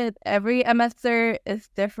know with every MSer is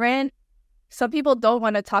different. Some people don't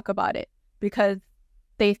want to talk about it. because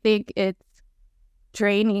they think it's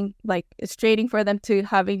draining. Like, it's draining for them to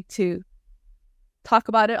having to talk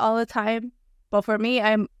about it all the time. But for me,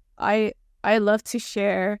 I love to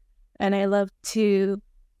share, and I love to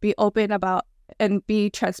be open about and be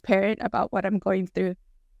transparent about what I'm going through,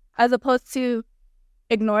 as opposed to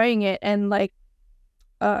ignoring it and like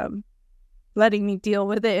letting me deal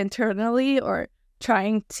with it internally, or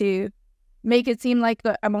trying to make it seem like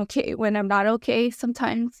I'm okay when I'm not okay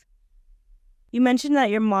sometimes. You mentioned that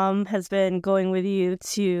your mom has been going with you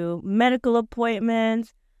to medical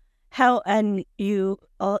appointments. And you're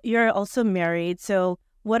also married. So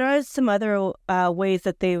what are some other ways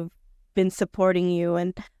that they've been supporting you?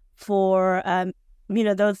 And for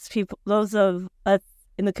those people, those of us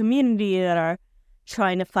in the community that are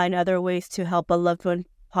trying to find other ways to help a loved one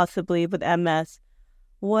possibly with MS,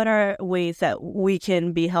 what are ways that we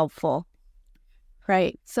can be helpful?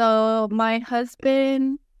 Right. So my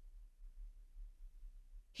husband,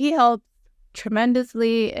 he helps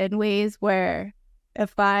tremendously in ways where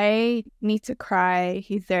if I need to cry,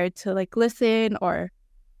 he's there to like listen or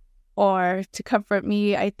to comfort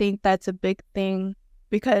me. I think that's a big thing,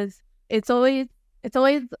 because it's always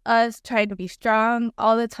us trying to be strong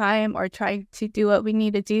all the time, or trying to do what we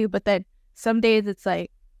need to do. But then some days it's like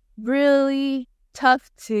really tough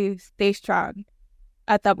to stay strong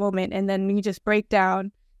at that moment, and then you just break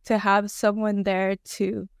down. To have someone there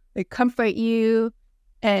to like comfort you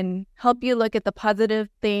and help you look at the positive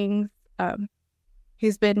things.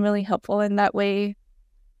 He's been really helpful in that way.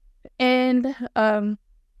 And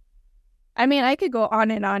I could go on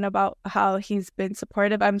and on about how he's been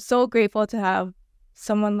supportive. I'm so grateful to have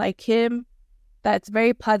someone like him that's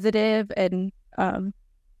very positive and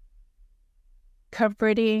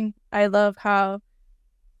comforting. I love how,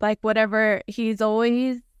 like, whatever, he's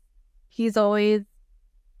always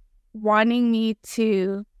wanting me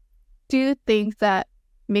to do things that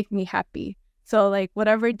make me happy. So like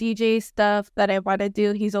whatever DJ stuff that I want to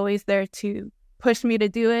do, he's always there to push me to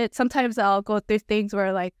do it. Sometimes I'll go through things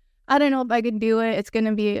where like, I don't know if I can do it. It's going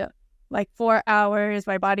to be like 4 hours.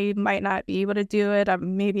 My body might not be able to do it.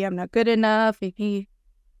 Maybe I'm not good enough. And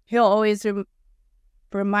he'll always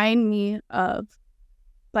remind me of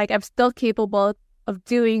like, I'm still capable of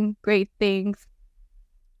doing great things.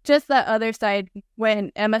 Just that other side,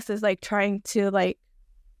 when MS is like trying to like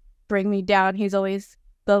bring me down, he's always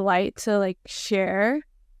the light to like share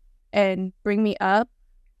and bring me up.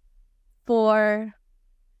 For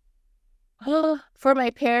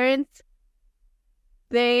my parents,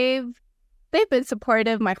 they've been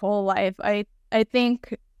supportive my whole life. I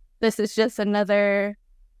think this is just another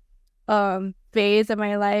phase of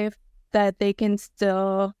my life that they can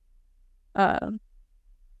still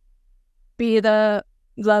be the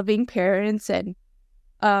loving parents, and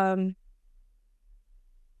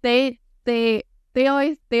they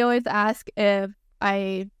always ask if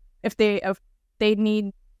I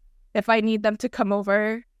need them to come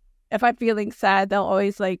over. If I'm feeling sad, they'll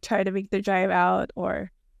always like try to make the drive out,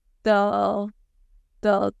 or they'll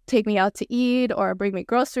take me out to eat or bring me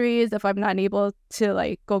groceries if I'm not able to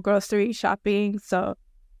like go grocery shopping. So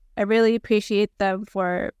I really appreciate them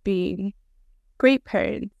for being great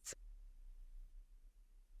parents.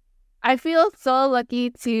 I feel so lucky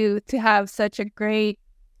to have such a great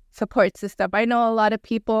support system. I know a lot of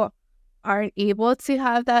people aren't able to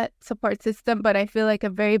have that support system, but I feel like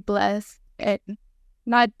I'm very blessed, and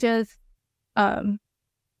not just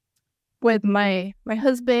with my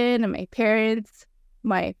husband and my parents,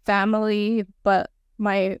 my family, but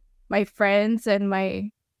my friends and my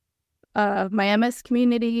MS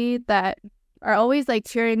community that are always like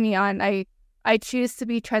cheering me on. I choose to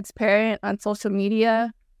be transparent on social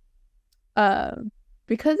media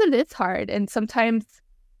because it is hard, and sometimes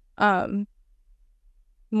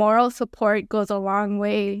moral support goes a long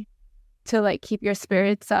way to like keep your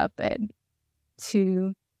spirits up and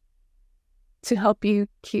to help you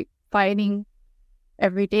keep fighting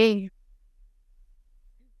every day.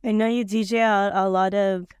 I know you DJ a lot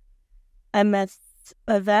of MS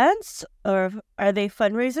events, or are they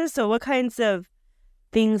fundraisers? So what kinds of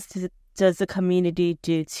things does the community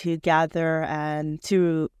do to gather and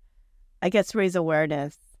to, I guess, raise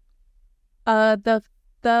awareness?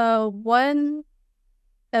 The one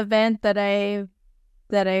event that I've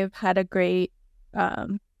had a great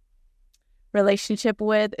relationship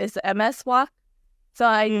with is the MS Walk. So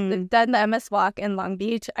I've done the MS Walk in Long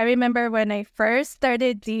Beach. I remember when I first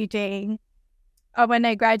started DJing, when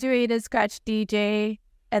I graduated Scratch DJ,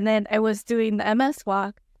 and then I was doing the MS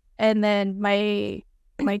Walk, and then my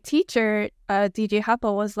teacher, DJ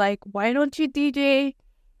Happo, was like, "Why don't you DJ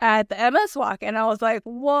at the MS Walk?" And I was like,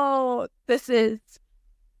 "Whoa, this is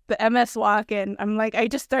the MS Walk, and I'm like, I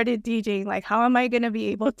just started DJing. Like, how am I going to be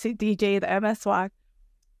able to DJ the MS Walk?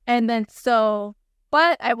 And then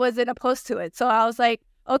but I wasn't opposed to it. So I was like,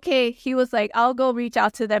 okay, he was like, I'll go reach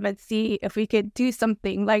out to them and see if we could do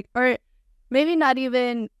something like, or maybe not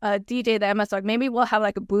even DJ the MS Walk. Maybe we'll have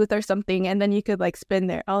like a booth or something, and then you could like spin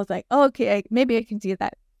there. I was like, oh, okay, maybe I can do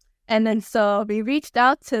that. And then so we reached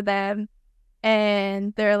out to them,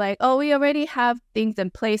 and they're like, oh, we already have things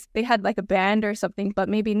in place. They had like a band or something, but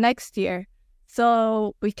maybe next year.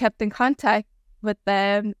 So we kept in contact with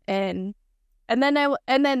them, and then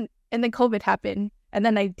COVID happened, and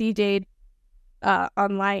then I DJ'd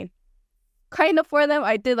online, kind of for them.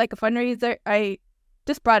 I did like a fundraiser. I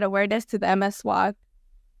just brought awareness to the MS Walk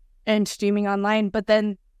and streaming online. But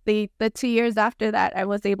then the 2 years after that, I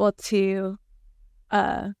was able to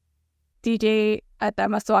DJ at the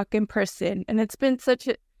MS Walk in person, and it's been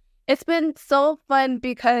so fun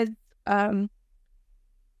because I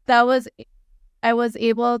was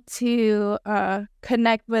able to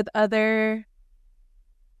connect with other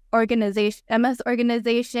MS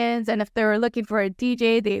organizations, and if they were looking for a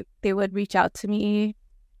DJ, they would reach out to me.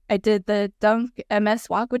 I did the Dunk MS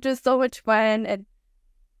Walk, which is so much fun, and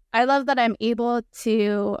I love that I'm able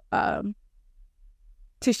to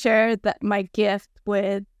share my gift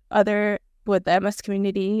with the MS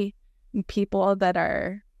community and people that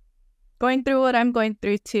are going through what I'm going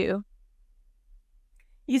through too.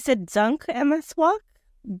 You said Dunk MS Walk?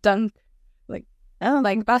 Dunk, like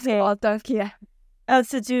basketball dunk, yeah. Oh,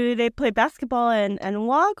 so do they play basketball and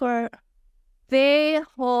walk, or?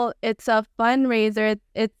 It's a fundraiser.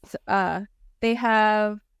 It's they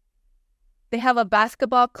have a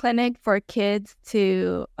basketball clinic for kids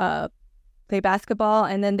to play basketball,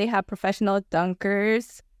 and then they have professional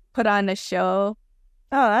dunkers put on a show.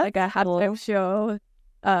 Oh, that's like a halftime show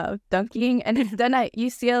dunking, and it's done at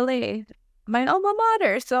UCLA, my alma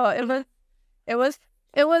mater. So it was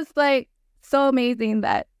like so amazing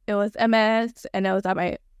that it was MS, and it was at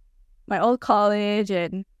my old college,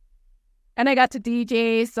 and I got to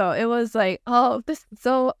DJ. So it was like, oh, this is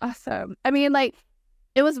so awesome. I mean, like,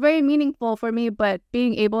 it was very meaningful for me, but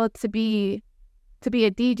being able to be a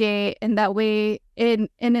DJ in that way in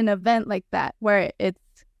an event like that, where it's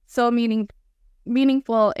so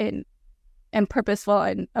meaningful and purposeful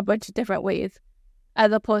in a bunch of different ways,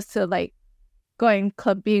 as opposed to like being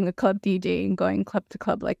a club DJ and going club to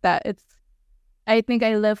club like that. I think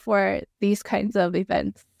I live for these kinds of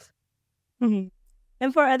events. Mm-hmm.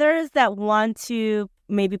 And for others that want to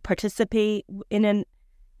maybe participate in an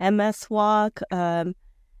MS Walk,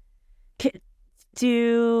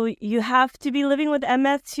 do you have to be living with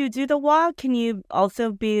MS to do the walk? Can you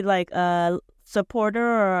also be like a supporter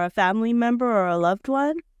or a family member or a loved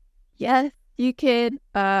one? Yes, you could.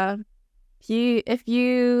 If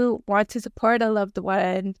you want to support a loved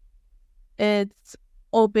one, it's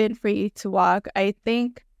open for you to walk. I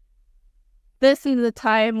think this is the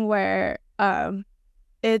time where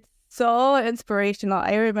it's so inspirational.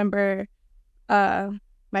 I remember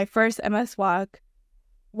my first MS Walk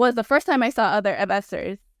was the first time I saw other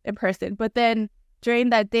MSers in person. But then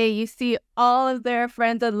during that day, you see all of their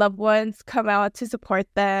friends and loved ones come out to support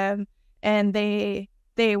them, and they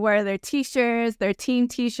wear their t-shirts, their team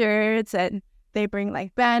t-shirts, and they bring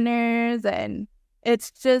like banners, and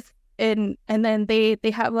it's just and then they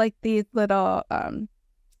have like these little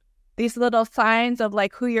signs of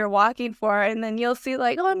like who you're walking for, and then you'll see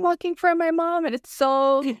like, oh, I'm walking for my mom, and it's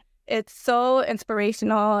so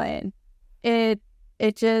inspirational, and it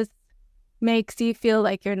just makes you feel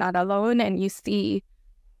like you're not alone, and you see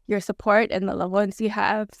your support and the loved ones you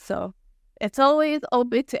have. So it's always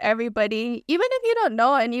open to everybody, even if you don't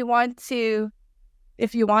know and if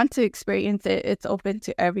you want to experience it, it's open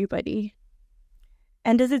to everybody.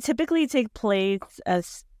 And does it typically take place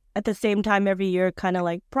at the same time every year, kind of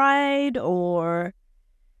like Pride, or?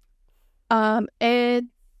 I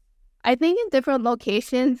think in different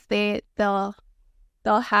locations they'll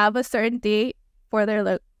have a certain date for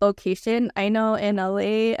their location. I know in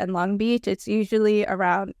LA and Long Beach, it's usually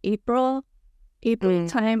around April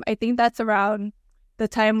time. I think that's around the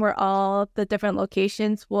time where all the different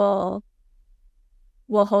locations will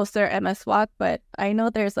host their MS Walk. But I know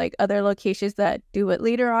there's like other locations that do it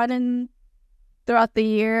later on throughout the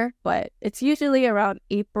year, but it's usually around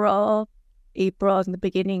April in the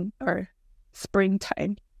beginning or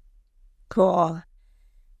springtime. Cool.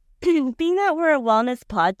 Being that we're a wellness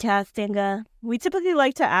podcast, Danga, we typically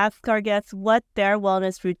like to ask our guests what their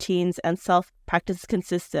wellness routines and self-practice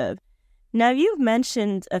consist of. Now, you've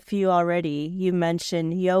mentioned a few already. You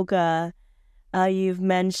mentioned yoga. You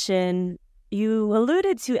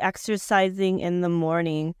alluded to exercising in the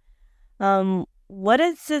morning. what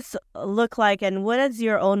does this look like, and what does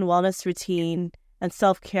your own wellness routine and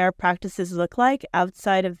self-care practices look like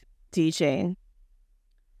outside of DJing?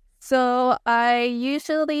 So I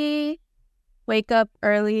usually wake up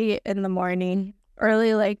early in the morning,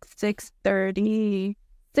 early like 6:30,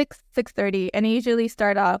 6:30, and I usually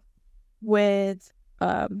start off with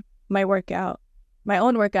my workout, my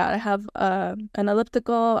own workout. I have an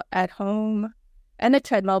elliptical at home and a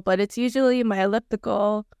treadmill, but it's usually my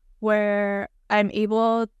elliptical where I'm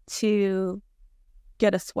able to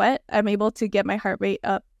get a sweat. I'm able to get my heart rate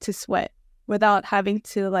up to sweat without having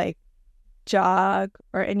to like jog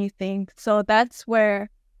or anything. So that's where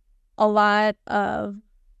a lot of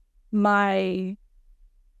my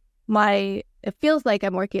it feels like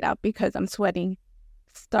I'm working out because I'm sweating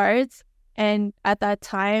starts. And at that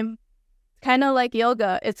time, kind of like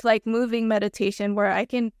yoga, it's like moving meditation where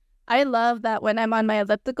I love that when I'm on my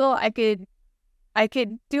elliptical, I could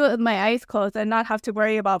do it with my eyes closed and not have to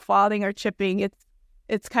worry about falling or tripping.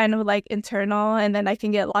 It's kind of like internal, and then I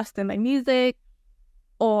can get lost in my music,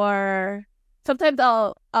 or sometimes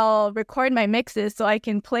I'll record my mixes so I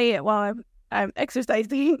can play it while I'm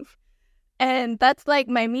exercising. And that's like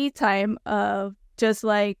my me time of just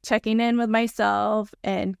like checking in with myself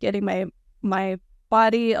and getting my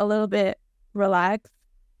body a little bit relaxed.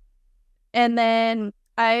 And then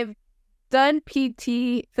I've done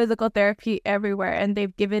PT, physical therapy everywhere, and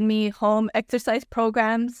they've given me home exercise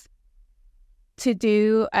programs to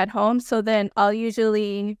do at home. So then I'll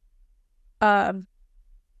usually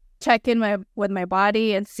check in with my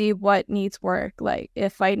body and see what needs work. Like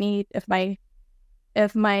if my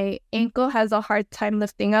ankle has a hard time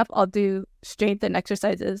lifting up, I'll do strengthen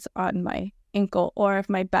exercises on my ankle. Or if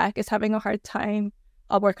my back is having a hard time,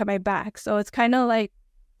 I'll work on my back. So it's kind of like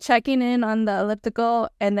checking in on the elliptical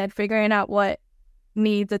and then figuring out what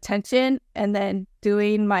needs attention, and then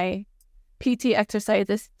doing my PT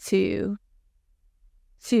exercises to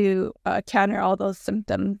counter all those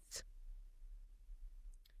symptoms.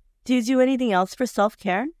 Do you do anything else for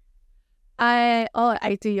self-care? I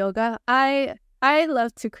do yoga. I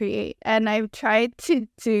love to create, and I've tried to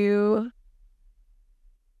do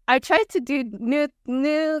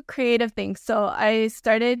new creative things. So I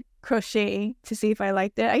started crocheting to see if I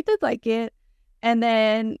liked it. I did like it. And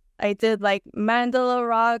then I did like mandala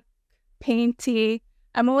rock painting.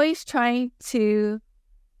 I'm always trying to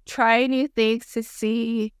try new things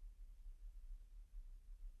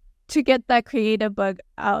to get that creative bug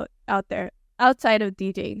out there outside of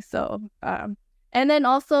DJing. So and then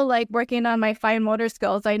also like working on my fine motor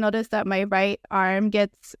skills. I noticed that my right arm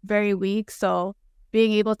gets very weak, so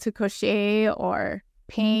being able to crochet or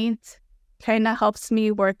paint kind of helps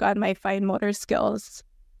me work on my fine motor skills.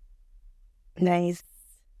 Nice.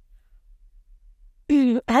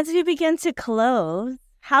 As we begin to close,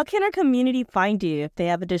 how can our community find you if they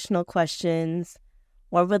have additional questions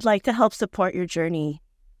or would like to help support your journey?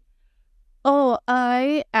 Oh,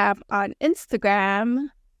 I am on Instagram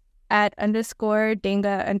at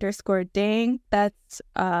 _Danga_Dang. That's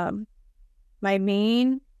my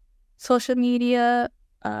main social media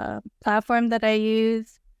platform that I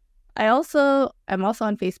use. I'm also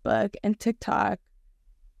on Facebook and TikTok.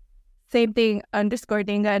 Same thing,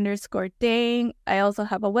 _Danga_Dang. I also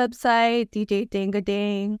have a website,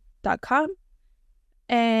 djdangadang.com.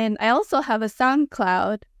 And I also have a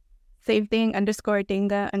SoundCloud, same thing,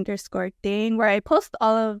 _Danga_Dang, where I post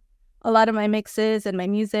a lot of my mixes and my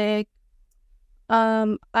music.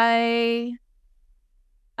 I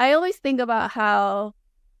always think about how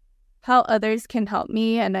others can help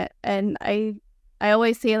me, and I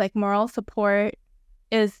always say like moral support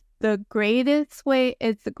is the greatest way.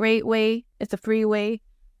 It's a great way. It's a free way.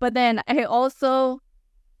 But then I also,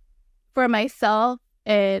 for myself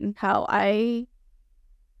and how I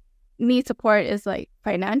need support, is like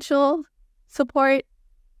financial support.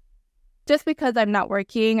 Just because I'm not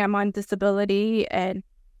working, I'm on disability, and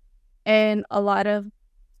a lot of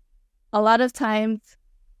times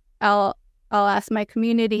I'll ask my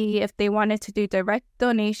community if they wanted to do direct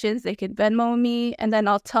donations. They could Venmo me, and then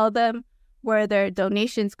I'll tell them where their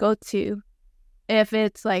donations go to. If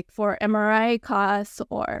it's like for MRI costs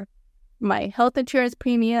or my health insurance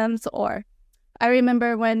premiums, or I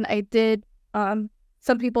remember when I did, some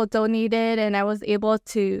people donated and I was able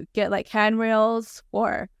to get like handrails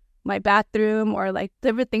for my bathroom or like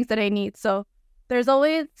different things that I need. So there's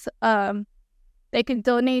always, they can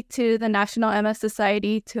donate to the National MS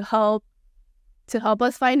Society to help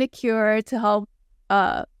us find a cure, to help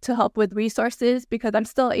with resources, because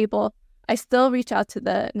I still reach out to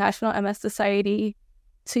the National MS Society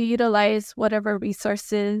to utilize whatever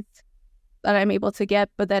resources that I'm able to get.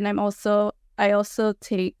 But then I also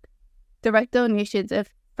take direct donations if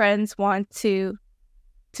friends want to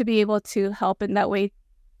be able to help in that way,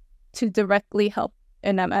 to directly help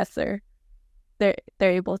an MSer. They're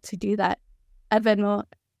able to do that at Venmo,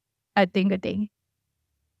 at Danga.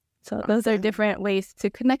 So those are different ways to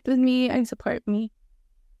connect with me and support me.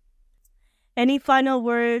 Any final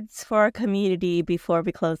words for our community before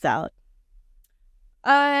we close out?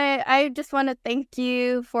 I just want to thank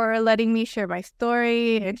you for letting me share my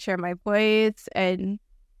story and share my voice, and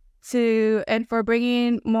for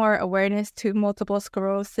bringing more awareness to multiple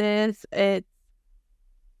sclerosis.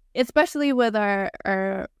 Especially with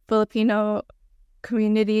our Filipino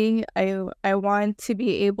community, I want to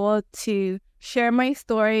be able to share my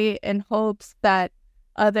story in hopes that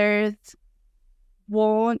others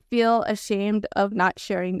won't feel ashamed of not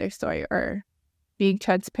sharing their story or being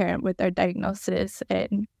transparent with their diagnosis.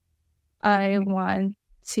 And I want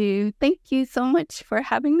to thank you so much for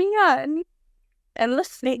having me on and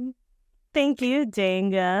listening. Thank you,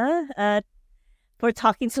 Danga, for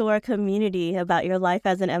talking to our community about your life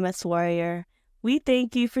as an MS warrior. We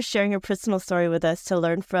thank you for sharing your personal story with us to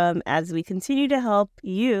learn from as we continue to help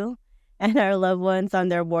you and our loved ones on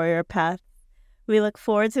their warrior path. We look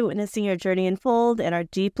forward to witnessing your journey unfold and are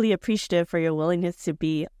deeply appreciative for your willingness to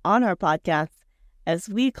be on our podcast as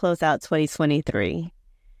we close out 2023.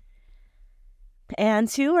 And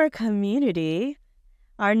to our community,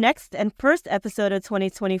 our next and first episode of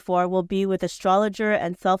 2024 will be with astrologer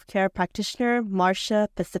and self-care practitioner Marcia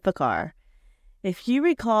Pacificar. If you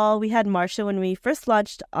recall, we had Marcia when we first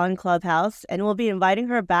launched on Clubhouse, and we'll be inviting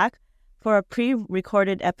her back for a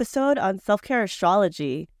pre-recorded episode on self-care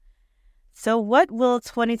astrology. So what will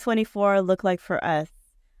 2024 look like for us?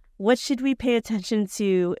 What should we pay attention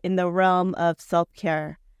to in the realm of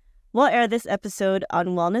self-care? We'll air this episode on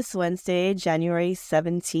Wellness Wednesday, January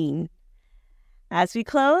 17. As we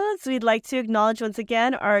close, we'd like to acknowledge once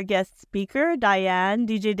again our guest speaker, Diane,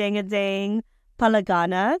 DJ Dang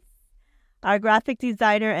Palaganas, our graphic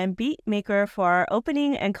designer and beat maker for our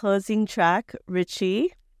opening and closing track,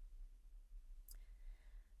 Richie,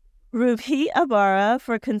 Ruby Abara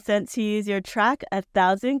for consent to use your track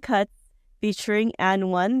 1,000 Cuts featuring Ann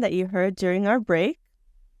One that you heard during our break.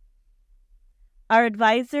 Our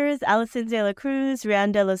advisors, Alison De La Cruz,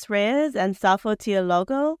 Rian De Los Reyes, and Safo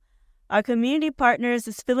Tialogo. Our community partners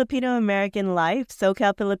is Filipino American Life,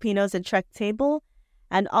 SoCal Filipinos, and Trek Table,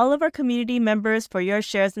 and all of our community members for your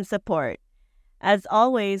shares and support. As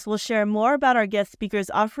always, we'll share more about our guest speakers'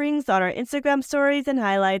 offerings on our Instagram stories and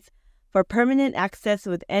highlights for permanent access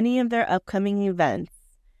with any of their upcoming events.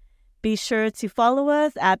 Be sure to follow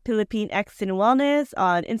us at Philippine X in Wellness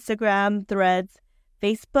on Instagram, Threads,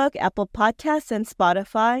 Facebook, Apple Podcasts, and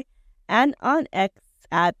Spotify, and on X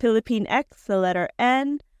at Philippine X, the letter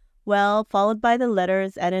N, followed by the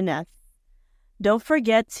letters N and S. Don't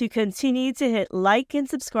forget to continue to hit like and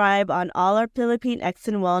subscribe on all our Philippine X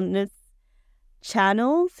in Wellness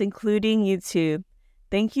channels, including YouTube.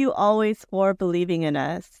 Thank you always for believing in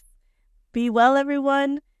us. Be well,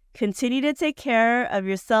 everyone. Continue to take care of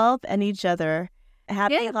yourself and each other.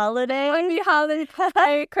 Happy holidays. Happy holidays,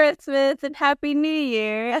 Merry Christmas, and Happy New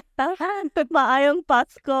Year. Maayong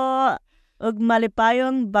Pasko ug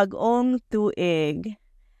malipayong bagong tuig.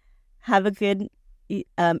 Have a good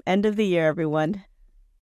end of the year, everyone.